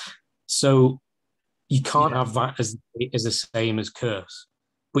was. So you can't have that as the same as Curse.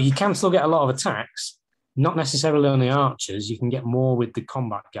 But you can still get a lot of attacks, not necessarily on the archers. You can get more with the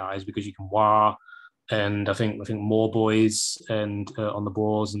combat guys because you can war, and I think more boys and on the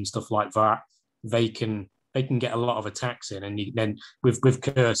boars and stuff like that. They can get a lot of attacks in, and then with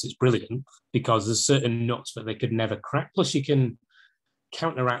Curse, it's brilliant because there's certain nuts that they could never crack. Plus, you can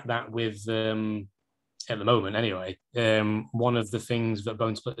counteract that with at the moment anyway. One of the things that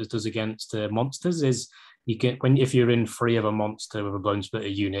Bone Splitters does against monsters is you can, if you're in 3 of a monster with a Bone Splitter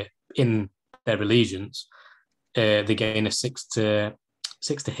unit in their allegiance, they gain a 6 to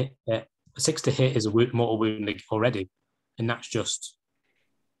hit. 6 to hit is a mortal wound already, and that's just.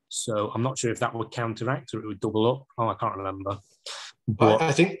 So I'm not sure if that would counteract or it would double up. I can't remember. But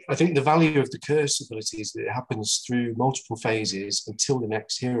I think the value of the Curse ability is that it happens through multiple phases until the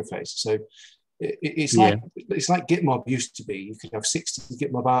next hero phase. So it's like Gitmob used to be. You could have 60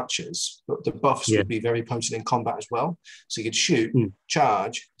 Gitmob archers, but the buffs would be very potent in combat as well. So you could shoot,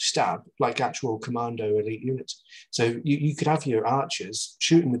 charge, stab, like actual commando elite units. So you could have your archers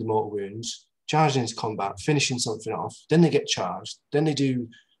shooting with the mortal wounds, charging into combat, finishing something off, then they get charged, then they do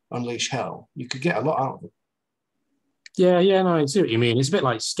Unleash Hell. You could get a lot out of it. Yeah, no, I see what you mean. It's a bit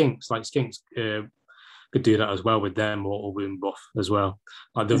like Skinks. Like Skinks could do that as well with their mortal wound buff as well.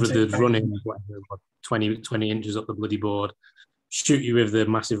 Like they're running 20 inches up the bloody board, shoot you with the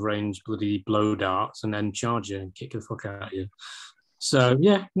massive range bloody blow darts, and then charge you and kick the fuck out of you. So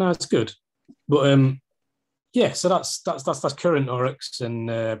yeah, no, it's good. But so that's current Oryx and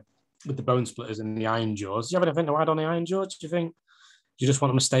with the Bone Splitters and the Iron Jaws. Do you have anything to add on the Iron Jaws? Do you think? Do you just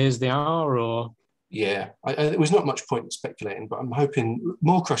want them to stay as they are, or? Yeah, there was not much point in speculating, but I'm hoping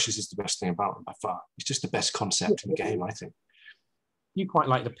Maw Crushers is the best thing about them by far. It's just the best concept in the game, I think. You quite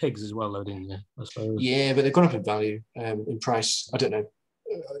like the pigs as well, though, didn't you? I suppose. Yeah, but they've gone up in value, in price. I don't know.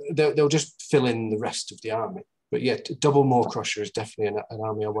 They'll just fill in the rest of the army. But yeah, double Maw Crusher is definitely an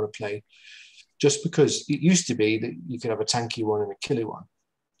army I want to play. Just because it used to be that you could have a tanky one and a killy one,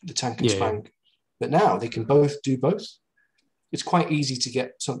 the tank and spank. But now they can both do both. It's quite easy to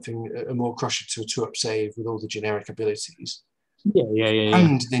get a Maw Crusher to a 2-up save with all the generic abilities. Yeah.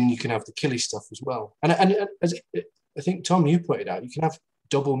 And then you can have the killy stuff as well. And as I think, Tom, you pointed out, you can have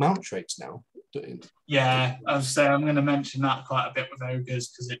double mount traits now. Yeah, I was saying I'm going to mention that quite a bit with ogres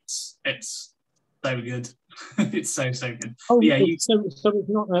because it's so good. It's so good. Oh, yeah. So it's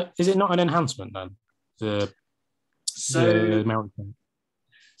not. Is it not an enhancement then? The mount trait.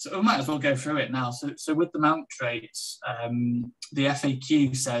 So we might as well go through it now. So with the mount traits, the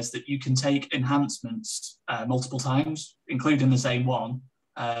FAQ says that you can take enhancements multiple times, including the same one.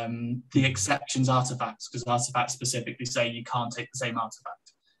 The exceptions artifacts, because artifacts specifically say you can't take the same artifact.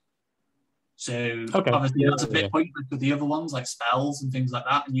 So obviously that's a bit pointless with the other ones like spells and things like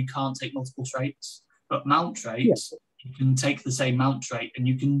that, and you can't take multiple traits. But mount traits, you can take the same mount trait, and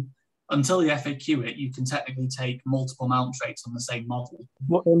you can, until the FAQ it, you can technically take multiple mount traits on the same model.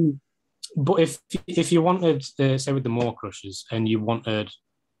 But if you wanted, say with the Maw Crushers, and you wanted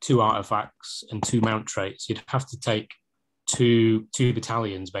 2 artifacts and 2 mount traits, you'd have to take two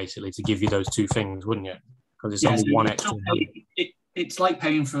battalions basically to give you those 2 things, wouldn't you? Because it's only one extra. It's like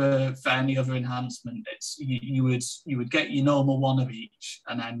paying for any other enhancement. It's you would get your normal one of each,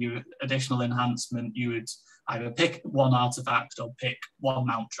 and then your additional enhancement you would either pick one artifact or pick one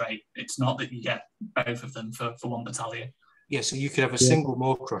mount trait. It's not that you get both of them for one battalion. Yeah, so you could have a single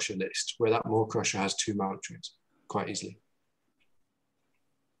Maw Crusher list where that Maw Crusher has 2 mount traits quite easily.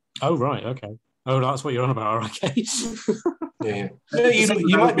 Oh right, okay. Oh, that's what you're on about. Okay. Yeah.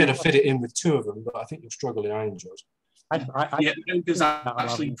 You might be able to fit it in with 2 of them, but I think you'll struggle in Iron Jaws. Because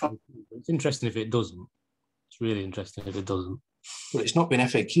actually, it's interesting if it doesn't. It's really interesting if it doesn't. Well, it's not been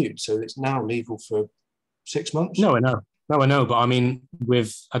FAQ'd, so it's now legal for 6 months. No, I know, but I mean,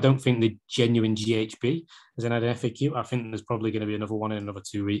 I don't think the genuine GHB has had an FAQ. I think there's probably going to be another one in another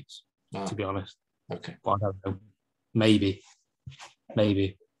 2 weeks, to be honest. Okay. But I don't know. Maybe.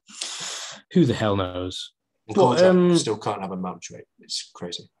 Who the hell knows? And still can't have a mount trait. It's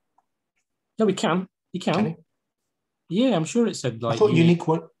crazy. No, we can. You can. He? Yeah, I'm sure it said like. I thought unique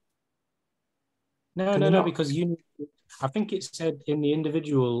one. No, because I think it said in the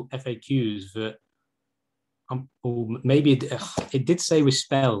individual FAQs that, maybe it did say with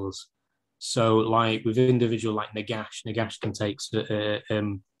spells. So like with individual like Nagash can take.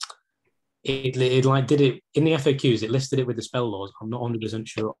 It like did it in the FAQs. It listed it with the spell laws. I'm not 100%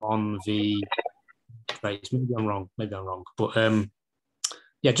 sure on the traits. Maybe I'm wrong. But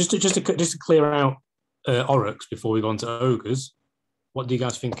just to clear out Oryx before we go on to ogres. What do you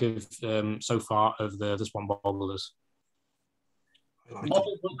guys think of so far of the Swamp Bogglers?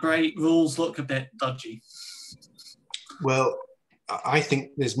 Models look great. Rules look a bit dodgy. Well, I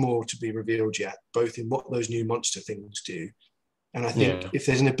think there's more to be revealed yet, both in what those new monster things do. And I think if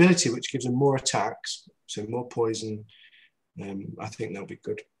there's an ability which gives them more attacks, so more poison, I think that'll be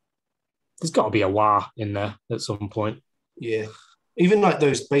good. There's got to be a WAR in there at some point. Yeah. Even like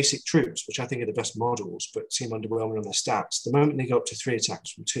those basic troops, which I think are the best models, but seem underwhelming on their stats. The moment they go up to 3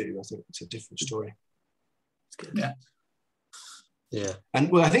 attacks from 2, I think it's a different story. It's good. Yeah.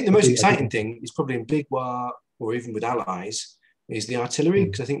 And well, I think the most exciting thing is probably in Big War or even with allies is the artillery,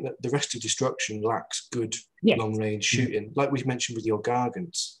 because I think that the rest of Destruction lacks good long-range shooting. Like we mentioned with your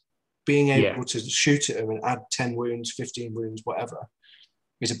Gargants, being able to shoot at them and add 10 wounds, 15 wounds, whatever,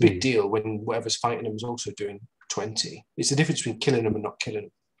 is a big deal when whatever's fighting them is also doing 20. It's the difference between killing them and not killing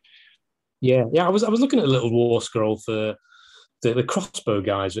them. Yeah. I was looking at a little war scroll for the crossbow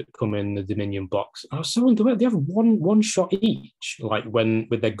guys that come in the Dominion box. I was so wondering, they have one shot each, like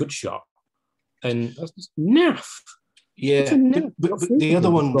with their good shot, and that's just naff. Yeah, but the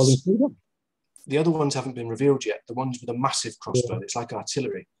other ones haven't been revealed yet. The ones with a massive crossbow, it's like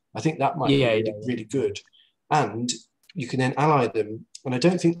artillery. I think that might be really good, and you can then ally them. And I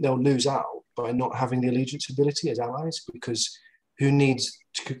don't think they'll lose out by not having the allegiance ability as allies, because who needs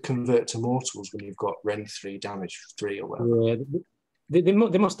to convert to mortals when you've got Rend 3, damage 3 or whatever? Yeah,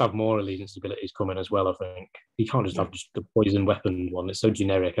 they must have more allegiance abilities coming as well, I think. You can't just have just the poison weapon one. It's so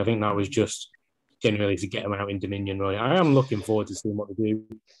generic. I think that was just generally to get them out in Dominion. Really, I am looking forward to seeing what they do.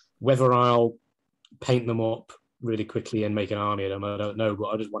 Whether I'll paint them up really quickly and make an army of them, I don't know. But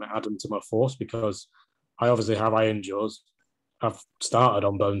I just want to add them to my force because I obviously have Iron Jaws. I've started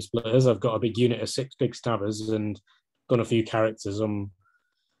on Bone Splitters. I've got a big unit of 6 big stabbers and done a few characters. I'm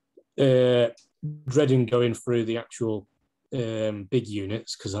dreading going through the actual big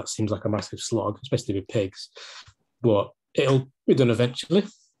units because that seems like a massive slog, especially with pigs. But it'll be done eventually.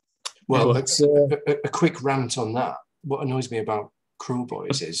 Well, a quick rant on that. What annoys me about Cruel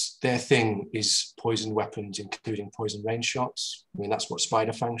Boys is their thing is poison weapons, including poison range shots. I mean, that's what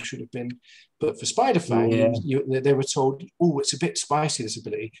Spider Fang should have been. But for Spider Fang, they were told, oh, it's a bit spicy, this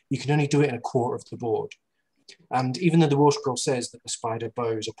ability. You can only do it in a quarter of the board. And even though the War Scroll says that the spider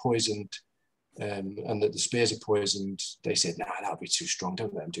bows are poisoned and that the spears are poisoned, they said, nah, that'll be too strong.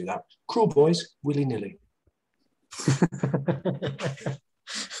 Don't let them do that. Cruel boys, willy-nilly.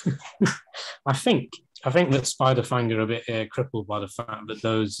 I think that Spiderfang are a bit crippled by the fact that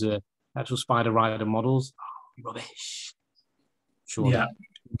those actual Spider Rider models are rubbish. Surely. Yeah.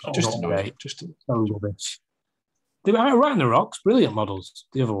 Just annoying. So rubbish. The Ragnarok's brilliant models.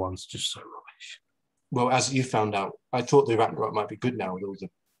 The other ones just so rubbish. Well, as you found out, I thought the Ragnarok might be good now with all the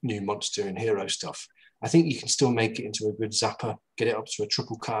new monster and hero stuff. I think you can still make it into a good zapper, get it up to a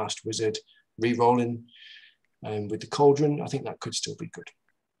triple cast wizard, re-rolling with the Cauldron. I think that could still be good.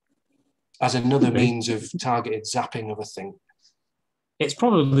 As another means of targeted zapping of a thing. It's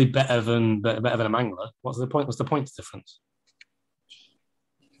probably better than a Mangler. What's the point difference?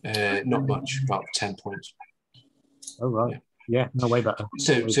 Not much, about 10 points. Oh, right. Yeah, no, way better.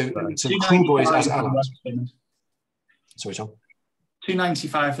 So Cruel Boys as allies. Sorry, Tom.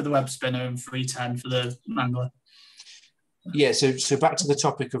 $2.95 for the web spinner and $3.10 for the Mangler. Yeah, so back to the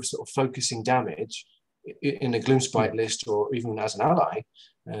topic of sort of focusing damage in a Gloomspite list, or even as an ally,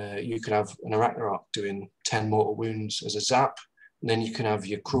 you could have an Arachnarok doing 10 mortal wounds as a zap, and then you can have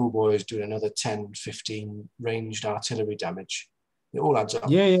your Cruel Boys doing another 10, 15 ranged artillery damage. It all adds up.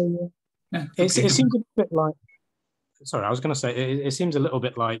 Yeah. It seems a bit like. Sorry, I was going to say it seems a little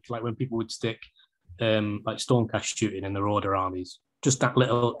bit like when people would stick like Stormcast shooting in their order armies. Just that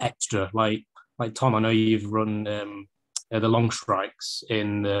little extra, like Tom. I know you've run the long strikes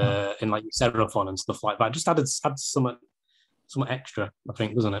in like Seraphon and stuff like that. Just adds some extra, I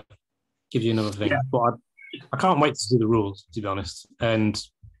think, doesn't it? Gives you another thing. Yeah. But I can't wait to see the rules, to be honest. And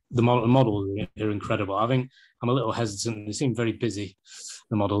the models are incredible. I think I'm a little hesitant. They seem very busy,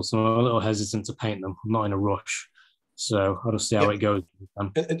 the models, so I'm a little hesitant to paint them. I'm not in a rush. So I'll just see how it goes.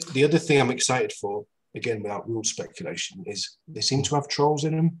 The other thing I'm excited for, again, without rule speculation, is they seem to have trolls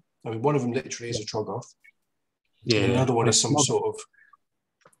in them. I mean, one of them literally is a Troggoth. Yeah. And another one is some sort of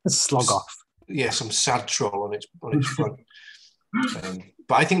Sloggoth. Yeah, some sad troll on its front.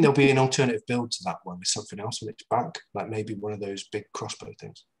 But I think there'll be an alternative build to that one with something else on its back, like maybe one of those big crossbow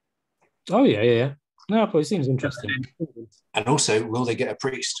things. Oh yeah. No, but it seems interesting. And also, will they get a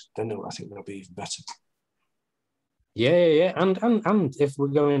priest? Then I think they'll be even better. Yeah. And if we're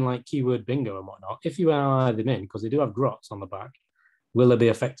going like keyword bingo and whatnot, if you ally them in, because they do have grots on the back, will they be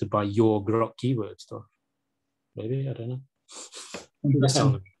affected by your grot keyword stuff? Maybe, I don't know.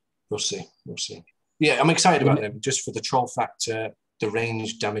 We'll see. Yeah, I'm excited about them just for the troll factor, the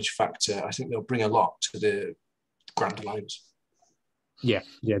range damage factor. I think they'll bring a lot to the Grand Alliance. Yeah,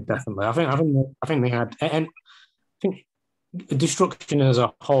 definitely. I think they had, and I think destruction as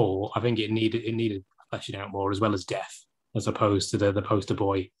a whole. I think it needed fleshing out more, as well as death, as opposed to the poster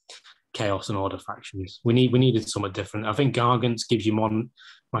boy chaos and order factions. We needed something different. I think Gargants gives you one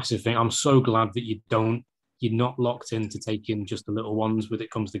massive thing. I'm so glad that you're not locked into taking just the little ones when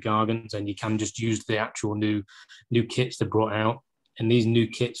it comes to Gargants, and you can just use the actual new kits they brought out. And these new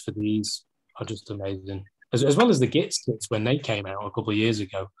kits for these are just amazing. As well as the Gits kits when they came out a couple of years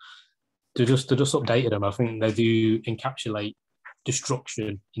ago. They just updated them. I think they do encapsulate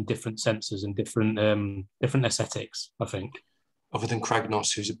destruction in different senses and different aesthetics, I think. Other than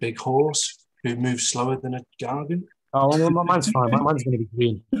Kragnos, who's a big horse who moves slower than a Gargant. Oh, well, mine's fine. Mine's going to be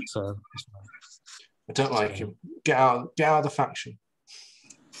green, so it's fine. I don't like him. Get out of the faction.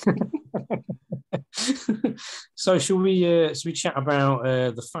 So should we chat about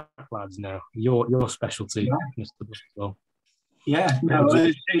the fat lads now? Your specialty, Mr. Bushwell. Yeah, no,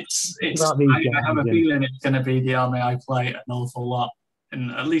 it's I have a feeling it's going to be the army I play an awful lot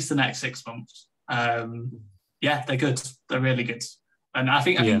in at least the next 6 months. Yeah, they're good. They're really good, and I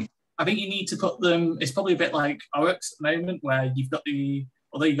think you need to put them. It's probably a bit like Oryx at the moment, where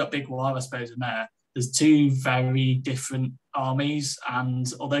although you've got Big War, I suppose, in there. There's two very different armies, and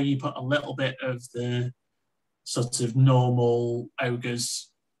although you put a little bit of the sort of normal ogres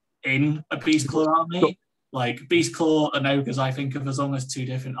in a Beastclaw army, like Beastclaw and ogres, I think of as almost two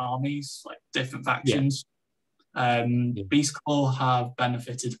different armies, like different factions. Beastclaw have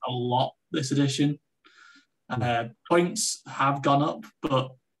benefited a lot this edition. Points have gone up,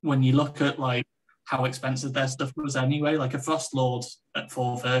 but when you look at like how expensive their stuff was anyway, like a Frost Lord at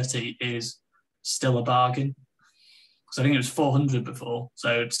 430 is still a bargain. So I think it was 400 before.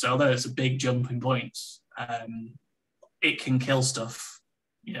 So although it's a big jump in points, it can kill stuff.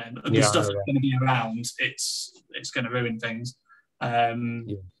 The stuff that's going to be around, it's going to ruin things.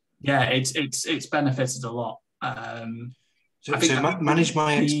 It's benefited a lot. Manage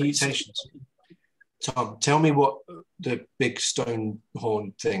my expectations. Tom, tell me what the big stone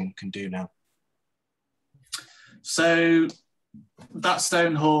horn thing can do now. So that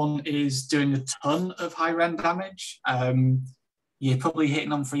Stonehorn is doing a ton of high rend damage. You're probably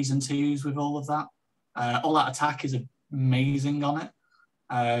hitting on 3s and 2s with all of that. All that attack is amazing on it.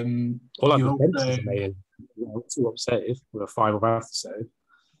 All that defense is amazing. 2 up save with a 5 up after save.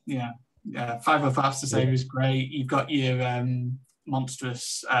 Yeah, 5 up after save is great. You've got your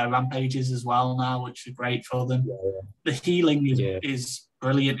monstrous rampages as well now, which are great for them. The healing is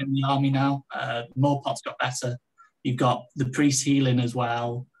brilliant in the army now. More pots got better. You've got the priest healing as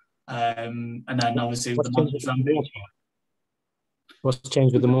well, and then obviously with the monstrous rampage. What's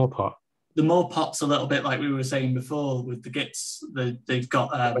changed with the more pot? The more pots, a little bit like we were saying before with the gits, they've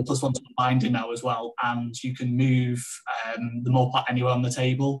got +1 to binding now as well, and you can move the more pot anywhere on the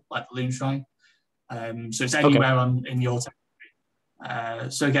table, like the Loom Shrine. So it's anywhere in your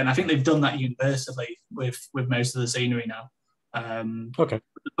territory. So again, I think they've done that universally with most of the scenery now. The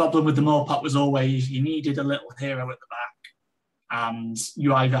problem with the more pot was always you needed a little hero at the back, and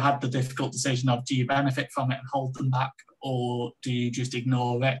you either had the difficult decision of do you benefit from it and hold them back, or do you just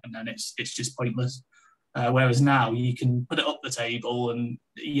ignore it and then it's just pointless. Whereas now you can put it up the table and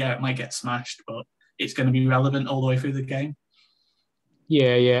it might get smashed, but it's going to be relevant all the way through the game.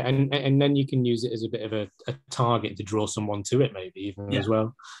 Yeah, and then you can use it as a bit of a target to draw someone to it, maybe even as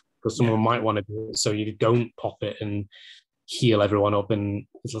well, because someone might want to do it, so you don't pop it and heal everyone up, and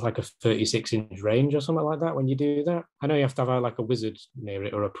it's like a 36-inch range or something like that when you do that. I know you have to have like a wizard near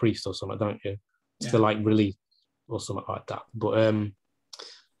it or a priest or something, don't you? To like release or something like that. But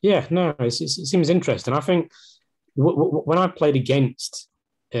it seems interesting. I think when I played against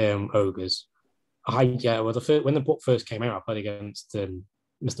ogres, when the book first came out, I played against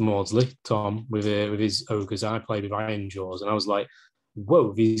Mr. Maudsley, Tom, with his ogres. I played with Iron Jaws, and I was like,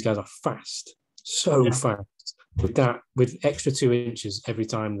 whoa, these guys are fast, fast. With extra 2 inches every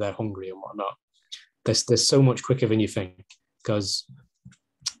time they're hungry and whatnot. They're so much quicker than you think, because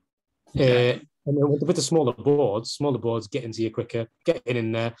and with the smaller boards get into you quicker, getting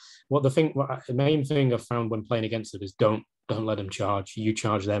in there. The main thing I've found when playing against them is don't let them charge. You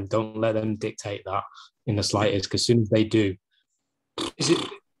charge them. Don't let them dictate that in the slightest, because as soon as they do.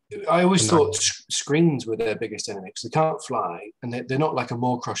 I always thought screens were their biggest enemy, because they can't fly, and they're not like a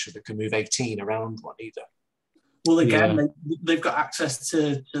Maw Crusher that can move 18 around one either. Well, again, they've got access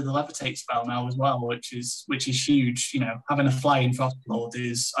to the levitate spell now as well, which is huge. You know, having a flying Frostlord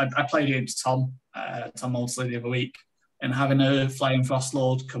is. I played against Tom Maudsley the other week, and having a flying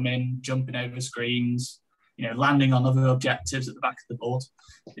Frostlord come in, jumping over screens, landing on other objectives at the back of the board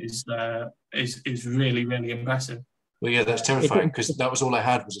is really, really impressive. Well, yeah, that's terrifying, because that was all I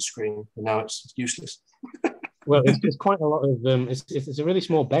had was a screen, and now it's useless. Well, it's quite a lot of it's a really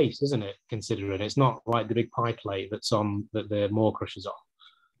small base, isn't it? Considering it's not like the big pie plate that's on that the Maw Crusher's on.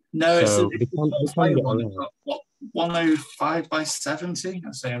 No, so it's got 105 by 70.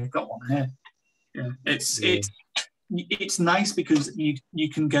 I say I've got one here. Yeah, it's nice because you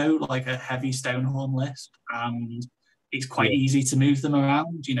can go like a heavy Stonehorn list, and it's quite easy to move them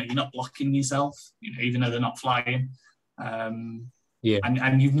around. You're not blocking yourself. Even though they're not flying. And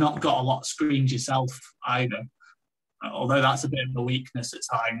you've not got a lot of screens yourself either, although that's a bit of a weakness at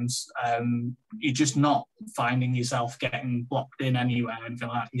times. You're just not finding yourself getting blocked in anywhere and anything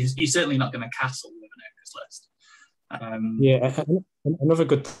like that. You're certainly not going to castle with an ogres list. Another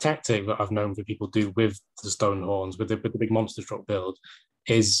good tactic that I've known for people do with the Stonehorns, with the big monster truck build,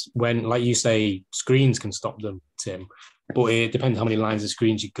 is when, like you say, screens can stop them, Tim, but it depends how many lines of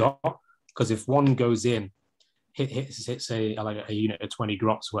screens you got, because if one goes in, hits a unit of 20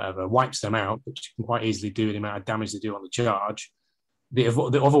 grots, whatever, wipes them out, which you can quite easily do the amount of damage they do on the charge. The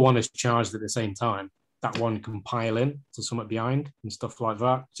other one is charged at the same time. That one can pile in to somewhat behind and stuff like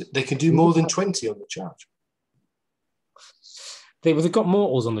that. So they can do more than 20 on the charge. They've got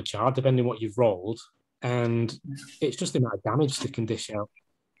mortals on the charge, depending on what you've rolled, and it's just the amount of damage they can dish out.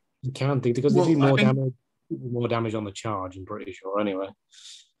 You can't do, because they do more damage on the charge, I'm pretty sure, anyway.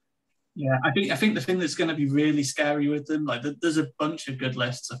 Yeah, I think the thing that's going to be really scary with them, like there's a bunch of good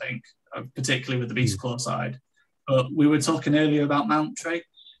lists, I think, particularly with the Beast Claw side. But we were talking earlier about mount trait.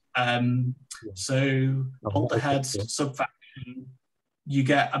 So Alter Heads, Subfaction, you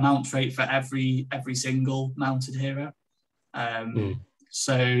get a mount trait for every single mounted hero.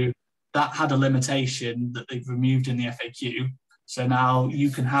 So that had a limitation that they've removed in the FAQ. So now you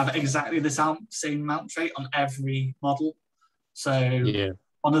can have exactly the same mount trait on every model. So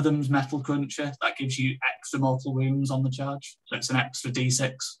one of them's Metal Cruncher. That gives you extra mortal wounds on the charge. So it's an extra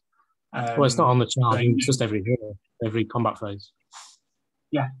D6. Well, it's not on the charge. It's just every combat phase.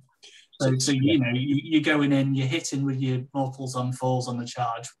 Yeah. So you're going in, you're hitting with your mortals on falls on the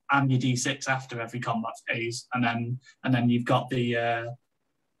charge and your D6 after every combat phase, and then you've got the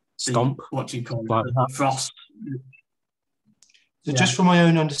stomp. What do you call like it? The frost. So just from my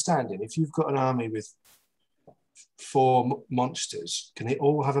own understanding, if you've got an army with 4 monsters, can they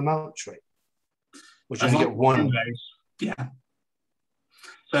all have a mount trait? Or do you only get one? Yeah.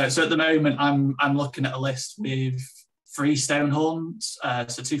 So at the moment, I'm looking at a list with 3 Stonehorns,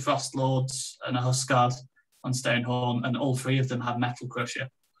 so 2 Frost Lords and a Huskard on Stonehorn, and all 3 of them have Metal Crusher.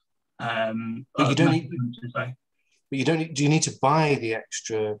 But you don't need. But you don't need. Do you need to buy the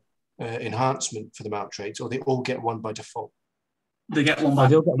extra enhancement for the mount traits, or they all get one by default? They get one by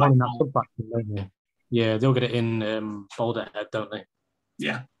they'll get one in that sub-faction, don't they? Yeah, they'll get it in Boulderhead, don't they?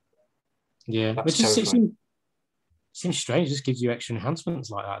 Yeah. Yeah. Which seems strange. It just gives you extra enhancements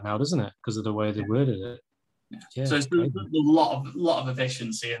like that now, doesn't it? Because of the way they worded it. Yeah. So there's a lot of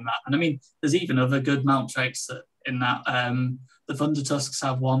efficiency in that. And I mean, there's even other good mount traits in that. The Thunder Tusks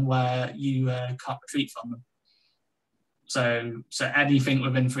have one where you can't retreat from them. So anything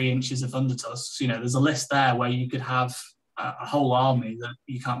within 3 inches of Thunder Tusks, there's a list there where you could have a whole army that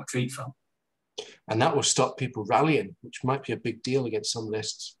you can't retreat from. And that will stop people rallying, which might be a big deal against some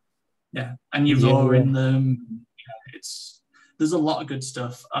lists. Yeah, and you roar in them. There's a lot of good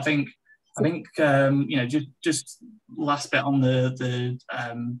stuff. I think just last bit on the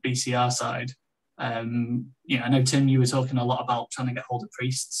BCR side. I know Tim, you were talking a lot about trying to get hold of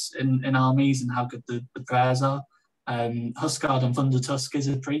priests in armies and how good the prayers are. Huskard and Thunder Tusk is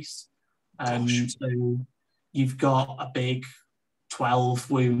a priest. So you've got a big 12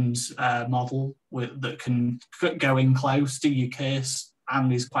 wounds model that can go in close, do your curse,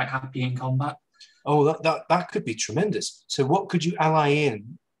 and is quite happy in combat. Oh, that could be tremendous. So what could you ally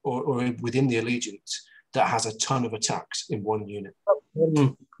in or within the allegiance that has a ton of attacks in one unit?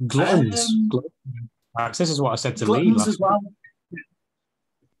 Gluttons. This is what I said to Lee last as well.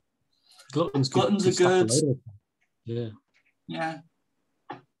 Gluttons are good. Yeah.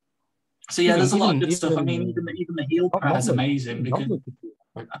 So there's a lot of good stuff. I mean, even the heal prayer is amazing because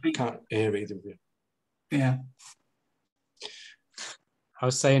I can't hear either of you. Yeah. I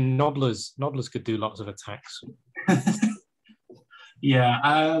was saying Nobblers could do lots of attacks. Yeah,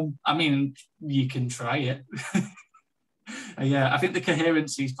 I mean, you can try it. I think the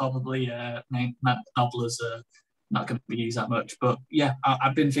coherency is probably meant Nobblers are not going to be used that much. But yeah,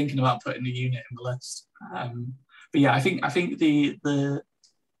 I've been thinking about putting a unit in the list. But yeah, I think the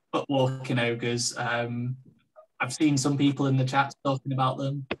walking ogres. I've seen some people in the chat talking about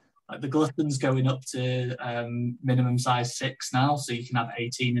them. Like the Gluttons going up to minimum size 6 now, so you can have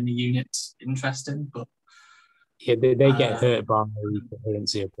 18 in the unit. Interesting, but yeah, they get hurt by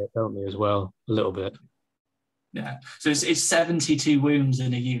coherency a bit, don't they? As well, a little bit. Yeah, so it's 72 wounds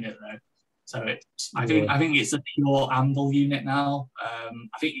in a unit though. So I think it's a pure anvil unit now. I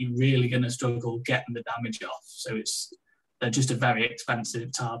think you're really going to struggle getting the damage off. So they're just a very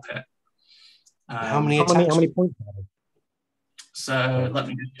expensive tar pit. How many points are they? So let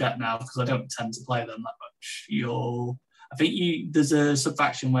me just check now because I don't tend to play them that much. There's a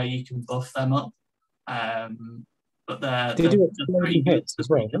sub-faction where you can buff them up, but they're pretty good as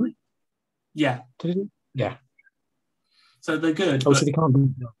well. Yeah. Yeah. So they're good. Oh, so they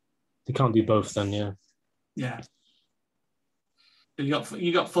can't do both then, yeah. Yeah. So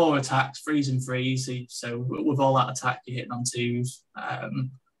you got 4 attacks, freeze and freeze. So with all that attack, you're hitting on 2s.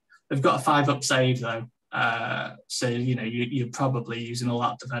 They've got a 5-up save though. So you're probably using all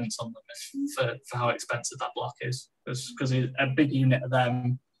that defense on them for how expensive that block is, because a big unit of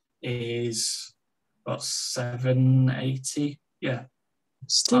them is what, 780. Yeah,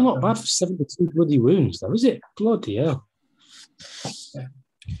 still not bad for 72 bloody wounds though, is it? Bloody hell. Yeah.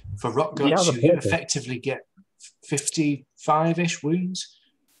 For rock guts, you effectively get 55-ish wounds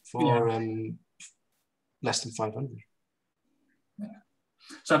for less than 500. Yeah.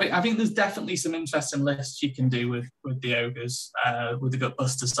 So I think there's definitely some interesting lists you can do with the ogres, with the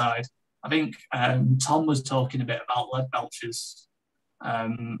Gutbuster side. I think Tom was talking a bit about lead belchers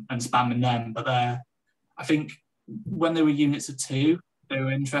and spamming them, but I think when they were units of 2, they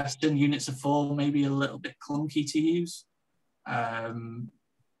were interesting. Units of 4, maybe a little bit clunky to use.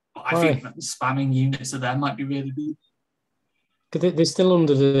 But I think that spamming units of them might be really good. They're still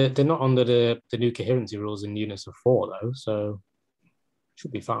they're not under the new coherency rules in units of 4 though, so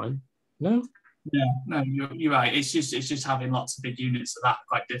should be fine. No? Yeah, no, you're right. It's just having lots of big units of that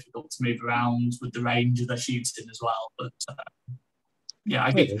quite difficult to move around with the range of their shooting as well. But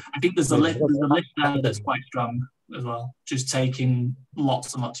I think there's a list there that's quite strong as well. Just taking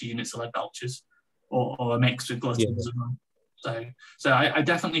lots and lots of units of lead belchers or a mix with gluttons as well. So I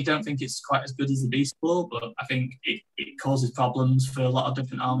definitely don't think it's quite as good as the Beast Claw, but I think it causes problems for a lot of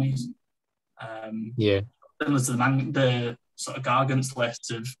different armies. Yeah. Similar to the sort of Gargant's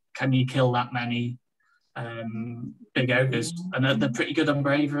list of can you kill that many big ogres? And they're pretty good on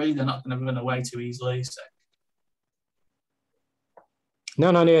bravery. They're not going to run away too easily. So.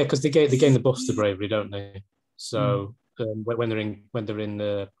 No, because they gain the buffs to bravery, don't they? So when they're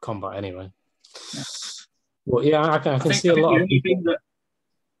in combat anyway. Yeah. Well, yeah, I can see a lot of people.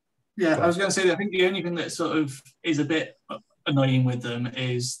 I was going to say, I think the only thing that sort of is a bit annoying with them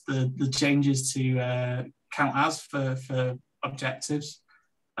is the changes to count as for objectives.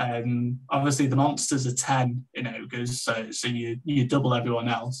 Obviously, the monsters are 10 in ogres, so you double everyone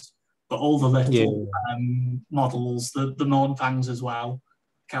else. But all the little models, the Mournfangs as well,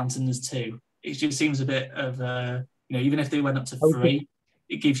 counting as 2. It just seems a bit of even if they went up to 3,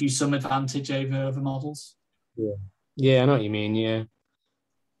 it gives you some advantage over other models. Yeah, I know what you mean. Yeah.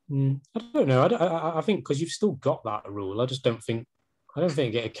 I don't know. I think because you've still got that rule. I don't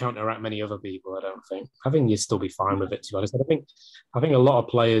think it counteract many other people. I think you'd still be fine with it. To be honest, I think a lot of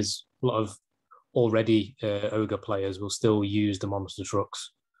players, a lot of already ogre players, will still use the monster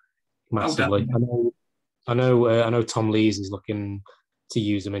trucks massively. I know Tom Lees is looking to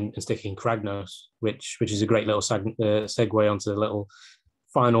use them and stick in Kragnos, which is a great little segue onto the little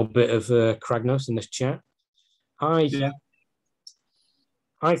final bit of Kragnos in this chat. I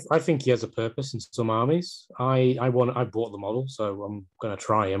think he has a purpose in some armies. I bought the model, so I'm going to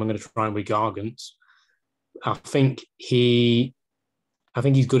try him. I'm going to try him with Gargants. I think he's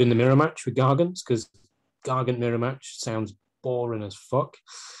good in the mirror match with Gargants because Gargant mirror match sounds boring as fuck.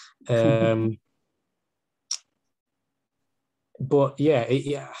 But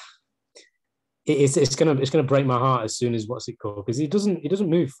it's gonna break my heart as soon as what's it called, because he doesn't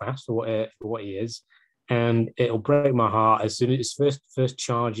move fast for what he is. And it'll break my heart as soon as his first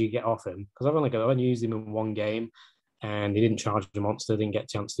charge you get off him, because I've only used him in one game, and he didn't charge the monster, didn't get a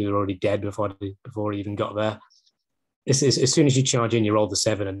chance to. He was already dead before he even got there. As soon as you charge in, you roll the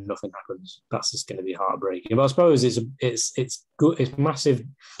 7 and nothing happens. That's just going to be heartbreaking. But I suppose it's good. It's massive.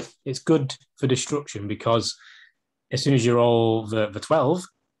 It's good for destruction because as soon as you roll the 12,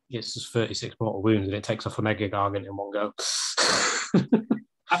 it's just 36 mortal wounds and it takes off a Mega Gargant in one go.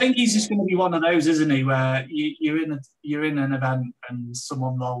 I think he's just going to be one of those, isn't he? Where you're in an event and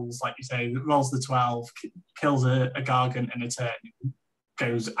someone rolls, like you say, rolls the 12, kills a Gargant in a turn,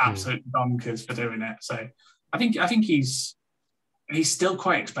 goes absolutely bonkers for doing it. So I think he's still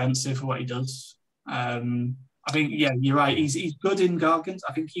quite expensive for what he does. I think you're right. He's good in Gargants.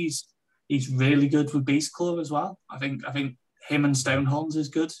 I think he's really good with Beast Claw as well. I think him and Stonehorns is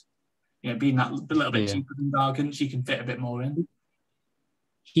good. Being that a little bit cheaper than Gargants, you can fit a bit more in.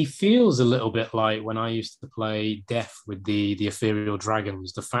 He feels a little bit like when I used to play Death with the Ethereal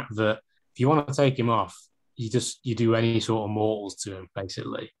Dragons. The fact that if you want to take him off, you do any sort of mortals to him,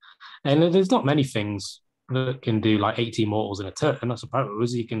 basically. And there's not many things that can do like 80 mortals in a turn, I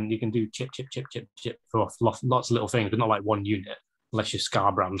suppose. You can do chip for lots of little things, but not like one unit, unless you're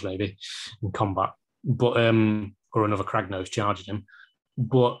Scarbrands maybe in combat. But or another Kragnos charging him.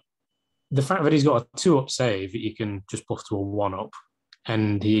 But the fact that he's got a 2-up save that you can just buff to a 1-up,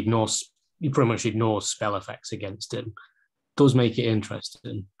 and he pretty much ignores spell effects against him, does make it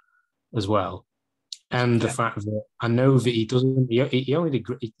interesting as well. And the fact that I know that he's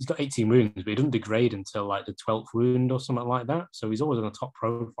got 18 wounds, but he doesn't degrade until like the 12th wound or something like that. So he's always on a top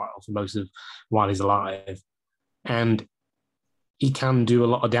profile for most of while he's alive. And he can do a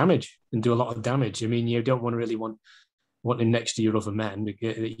lot of damage I mean, you don't really want him next to your other men,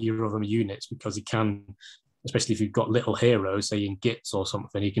 your other units, because he can, especially if you've got little heroes, say in Gits or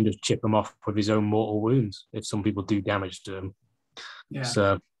something, he can just chip them off with his own mortal wounds if some people do damage to him. Yeah.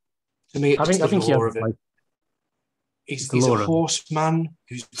 So to me, I think he's a horseman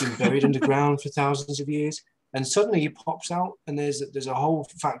who's been buried underground for thousands of years, and suddenly he pops out, and there's a whole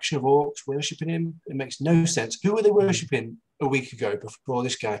faction of orcs worshipping him. It makes no sense. Who were they worshipping a week ago before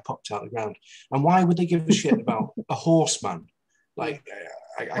this guy popped out of the ground? And why would they give a shit about a horseman? Like,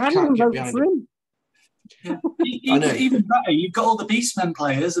 I can't get behind him. Yeah. Even better, you've got all the Beastmen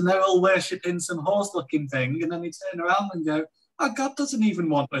players and they're all worshipping some horse-looking thing, and then they turn around and go, "Oh, God doesn't even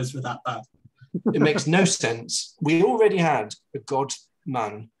want us with that bad." It makes no sense. We already had a god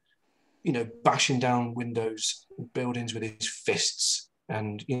man, bashing down windows, buildings with his fists,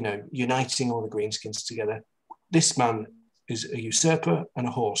 and uniting all the greenskins together. This man is a usurper and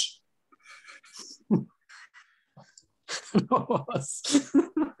a horse.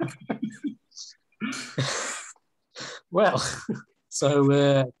 Well, So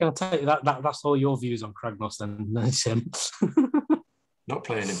can I tell you that's all your views on Kragnos then, Tim? Not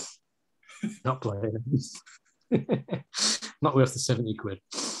playing him. Not playing him. Not worth the 70 quid.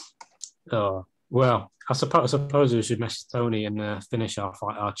 Oh, well, I suppose we should message Tony and finish our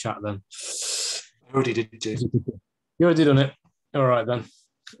chat then. I already did. You already done it. All right then.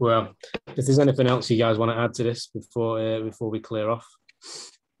 Well, if there's anything else you guys want to add to this before we clear off,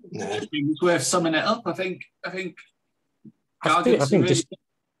 No. I think it's worth summing it up. I think yeah.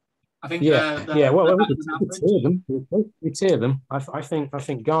 Well, we tear them. I think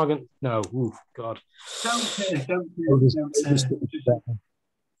Gargant. No, ooh, God. Don't tear.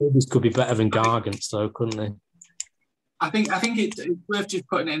 This could be better than Gargants, though, couldn't they? I think it's worth just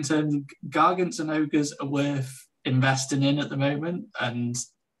putting it in terms of Gargants and Ogres are worth investing in at the moment, and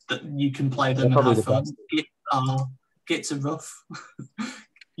that you can play them and have fun. Gits are rough.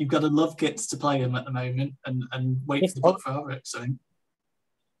 You've got to love Gits to play them at the moment, and wait for the book for Oryx. I think.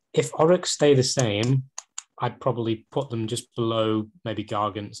 If Oryx stay the same, I'd probably put them just below maybe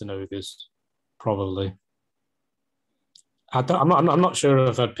Gargants and Ogres, probably. I'm not sure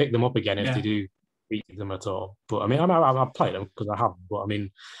if I'd pick them up again if they do beat them at all. But I mean, I'll play them because I have. But I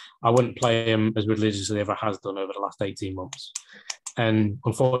mean, I wouldn't play them as religiously as I has done over the last 18 months. And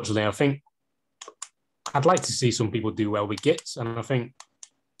unfortunately, I think I'd like to see some people do well with Gits, and I think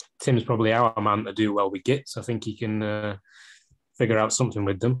Tim's probably our man to do well with Gits. I think he can figure out something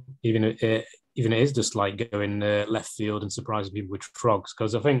with them, even if it is just like going left field and surprising people with Trogs.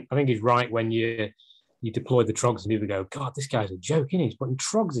 Because I think he's right when you deploy the Trogs and people go, God, this guy's a joke, isn't he? He's putting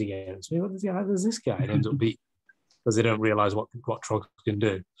Trogs against me. What does this guy? And ends up beating because they don't realise what Trogs can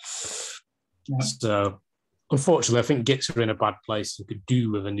do. Yeah. So, unfortunately, I think Gits are in a bad place and could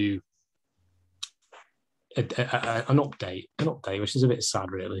do with a new an update, which is a bit sad,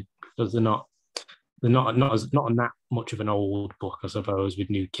 really, because they're not that much of an old book, I suppose, with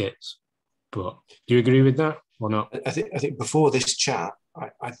new kits. But do you agree with that or not? I think before this chat,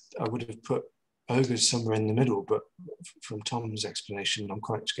 I would have put Ogres somewhere in the middle, but from Tom's explanation, I'm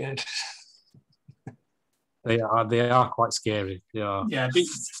quite scared. They are quite scary. They are. Yeah,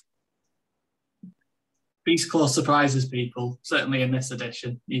 Beast Claw surprises people, certainly in this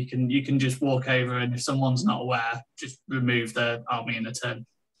edition. You can just walk over, and if someone's not aware, just remove their army in a turn.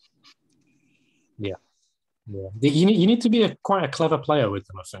 Yeah. You need to be quite a clever player with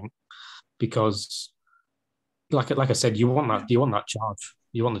them, I think, because like I said, you want that charge.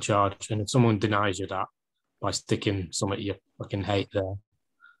 You want the charge, and if someone denies you that by sticking something you fucking hate there,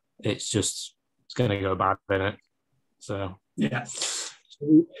 it's going to go bad, isn't it? So yeah.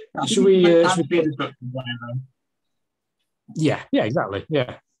 Should we Yeah, exactly.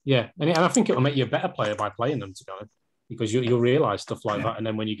 Yeah. And I think it'll make you a better player by playing them, to be honest, because you'll realise stuff like that, and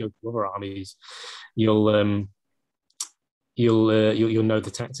then when you go to other armies, you'll know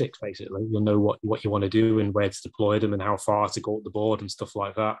the tactics, basically. You'll know what you want to do and where to deploy them and how far to go up the board and stuff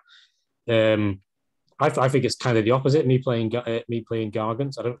like that. I think it's kind of the opposite. Me playing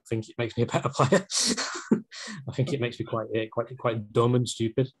Gargants, I don't think it makes me a better player. I think it makes me quite dumb and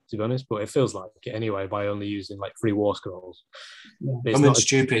stupid, to be honest. But it feels like it anyway by only using like 3 war scrolls. Yeah. Dumb and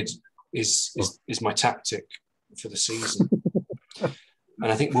stupid is my tactic for the season,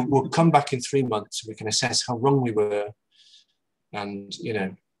 and I think we'll come back in 3 months and we can assess how wrong we were. And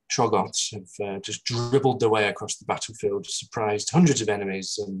Troggoths have just dribbled their way across the battlefield, surprised hundreds of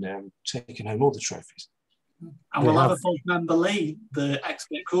enemies, and taken home all the trophies. And we'll have a full member Lee, the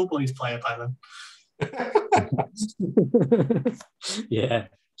expert Cool Boys player, by then. Yeah.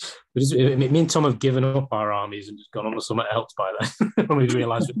 Me and Tom have given up our armies and just gone on to something else by then when we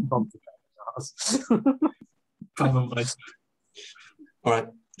realised we're complicated. Probably. All right.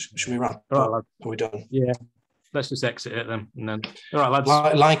 Should we wrap? All right, lads. Are we done? Yeah. Let's just exit it then. And then, all right, lads.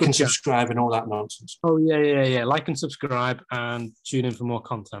 Like and subscribe and all that nonsense. Oh, yeah. Like and subscribe and tune in for more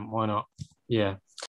content. Why not? Yeah.